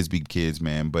 Let the kids be kids,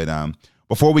 man. But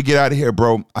before we get out of here,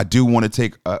 bro, I do want to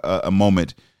take a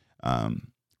moment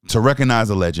to recognize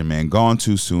a legend, man. Gone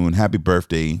too soon. Happy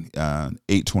birthday,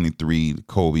 8/23,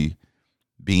 Kobe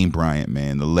Bean Bryant,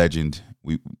 man. The legend.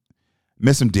 We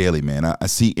miss him daily, man. I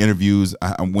see interviews.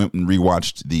 I went and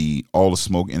rewatched the All the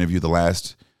Smoke interview, the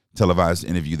last televised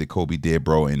interview that Kobe did,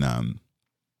 bro. And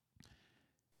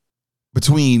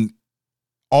between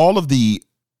all of the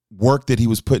work that he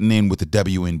was putting in with the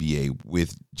WNBA,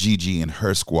 with Gigi and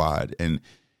her squad, and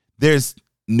there's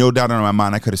no doubt in my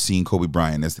mind I could have seen Kobe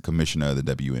Bryant as the commissioner of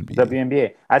the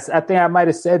WNBA. I think I might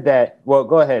have said that. Well,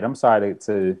 go ahead. I'm sorry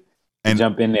to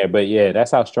jump in there, but yeah,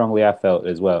 that's how strongly I felt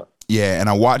as well. Yeah, and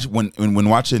I watched when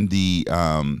watching the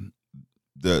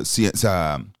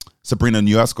Sabrina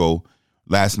Ionescu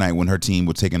last night when her team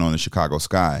was taking on the Chicago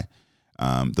Sky.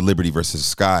 The Liberty versus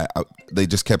Sky, they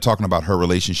just kept talking about her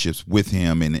relationships with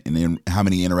him and how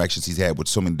many interactions he's had with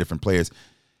so many different players.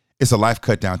 It's a life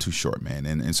cut down too short, man.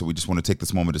 And so we just want to take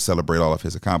this moment to celebrate all of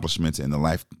his accomplishments and the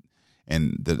life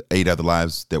and the 8 other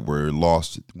lives that were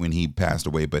lost when he passed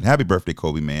away. But happy birthday,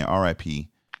 Kobe, man. R.I.P.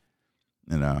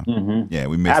 And yeah,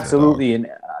 we missed absolutely.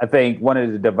 And I think one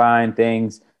of the divine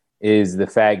things is the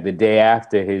fact the day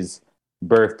after his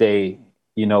birthday,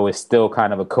 it's still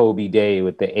kind of a Kobe day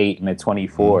with the 8 and the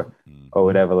 24 or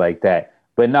whatever like that.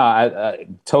 But no, I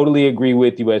totally agree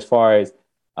with you as far as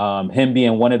him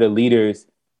being one of the leaders,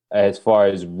 as far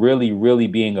as really, really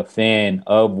being a fan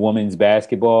of women's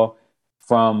basketball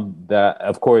from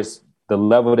of course, the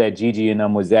level that Gigi and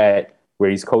them was at, where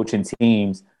he's coaching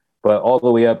teams, but all the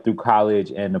way up through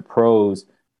college and the pros.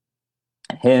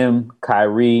 Him,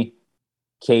 Kyrie,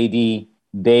 KD,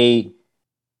 they,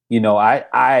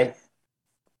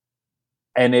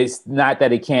 and it's not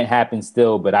that it can't happen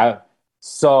still, but I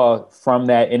saw from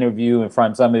that interview and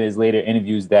from some of his later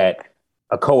interviews that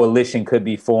a coalition could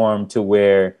be formed to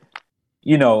where,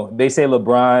 they say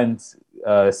LeBron's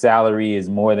salary is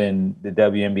more than the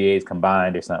WNBA's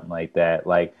combined or something like that,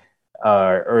 like,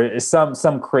 or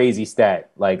some crazy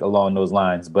stat like along those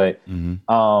lines. But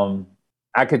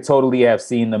I could totally have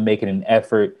seen them making an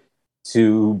effort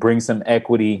to bring some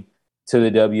equity to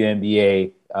the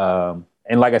WNBA.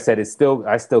 And like I said, I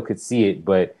still could see it,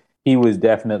 but he was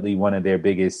definitely one of their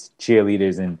biggest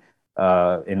cheerleaders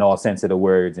in all sense of the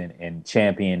words and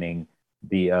championing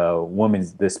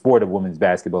the sport of women's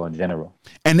basketball in general.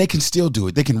 And they can still do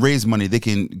it. They can raise money. They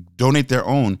can donate their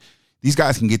own. These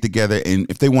guys can get together, and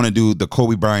if they want to do the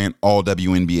Kobe Bryant all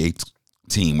WNBA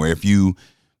team, where if you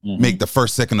make the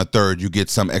first, second, or third, you get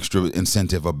some extra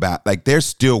incentive about, like, there's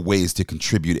still ways to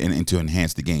contribute and to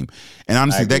enhance the game. And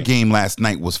honestly, that game last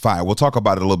night was fire. We'll talk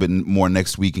about it a little bit more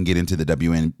next week and get into the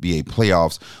WNBA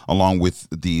playoffs along with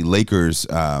the Lakers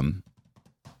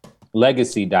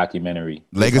Legacy documentary.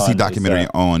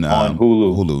 On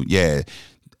Hulu. Yeah.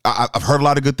 I've heard a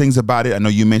lot of good things about it. I know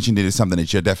you mentioned it is something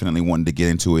that you're definitely wanting to get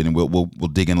into it, and we'll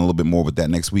dig in a little bit more with that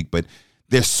next week. But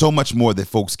there's so much more that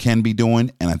folks can be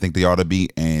doing, and I think they ought to be,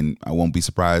 and I won't be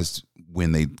surprised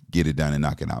when they get it done and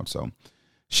knock it out. So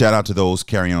shout out to those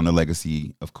carrying on the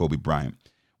legacy of Kobe Bryant.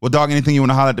 Well, dog, anything you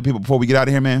want to holler at the people before we get out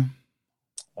of here, man?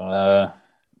 Nah,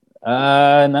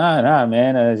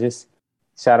 man. Just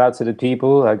shout out to the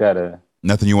people.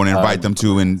 Nothing you want to invite them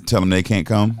to and tell them they can't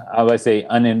come? I would say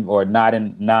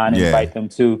non-invite them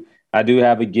to. I do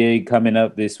have a gig coming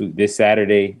up this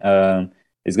Saturday.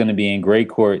 It's going to be in Gray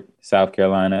Court, South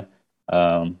Carolina,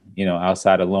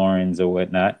 outside of Lawrence or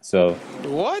whatnot. So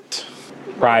what?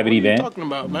 Private event. What are you talking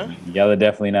about, man? Y'all are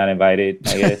definitely not invited,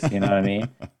 I guess. You know what I mean?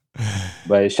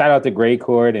 But shout out to Gray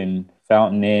Court and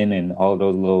Fountain Inn and all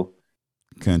those little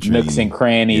country nooks and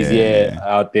crannies,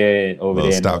 out there over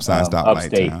there. Stop sign, stop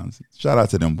light towns. Shout out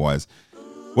to them boys.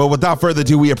 Well, without further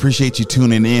ado, we appreciate you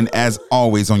tuning in as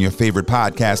always on your favorite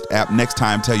podcast app. Next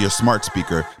time, tell your smart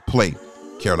speaker, play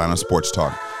Carolina Sports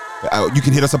Talk. You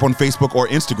can hit us up on Facebook or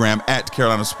Instagram at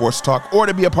Carolina Sports Talk, or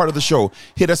to be a part of the show,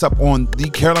 hit us up on the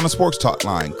Carolina Sports Talk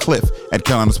line, Cliff at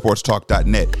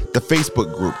carolinasportstalk.net, the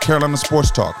Facebook group, Carolina Sports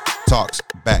Talk, talks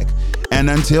back. And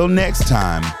until next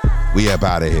time, we up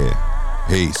out of here.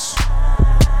 Peace.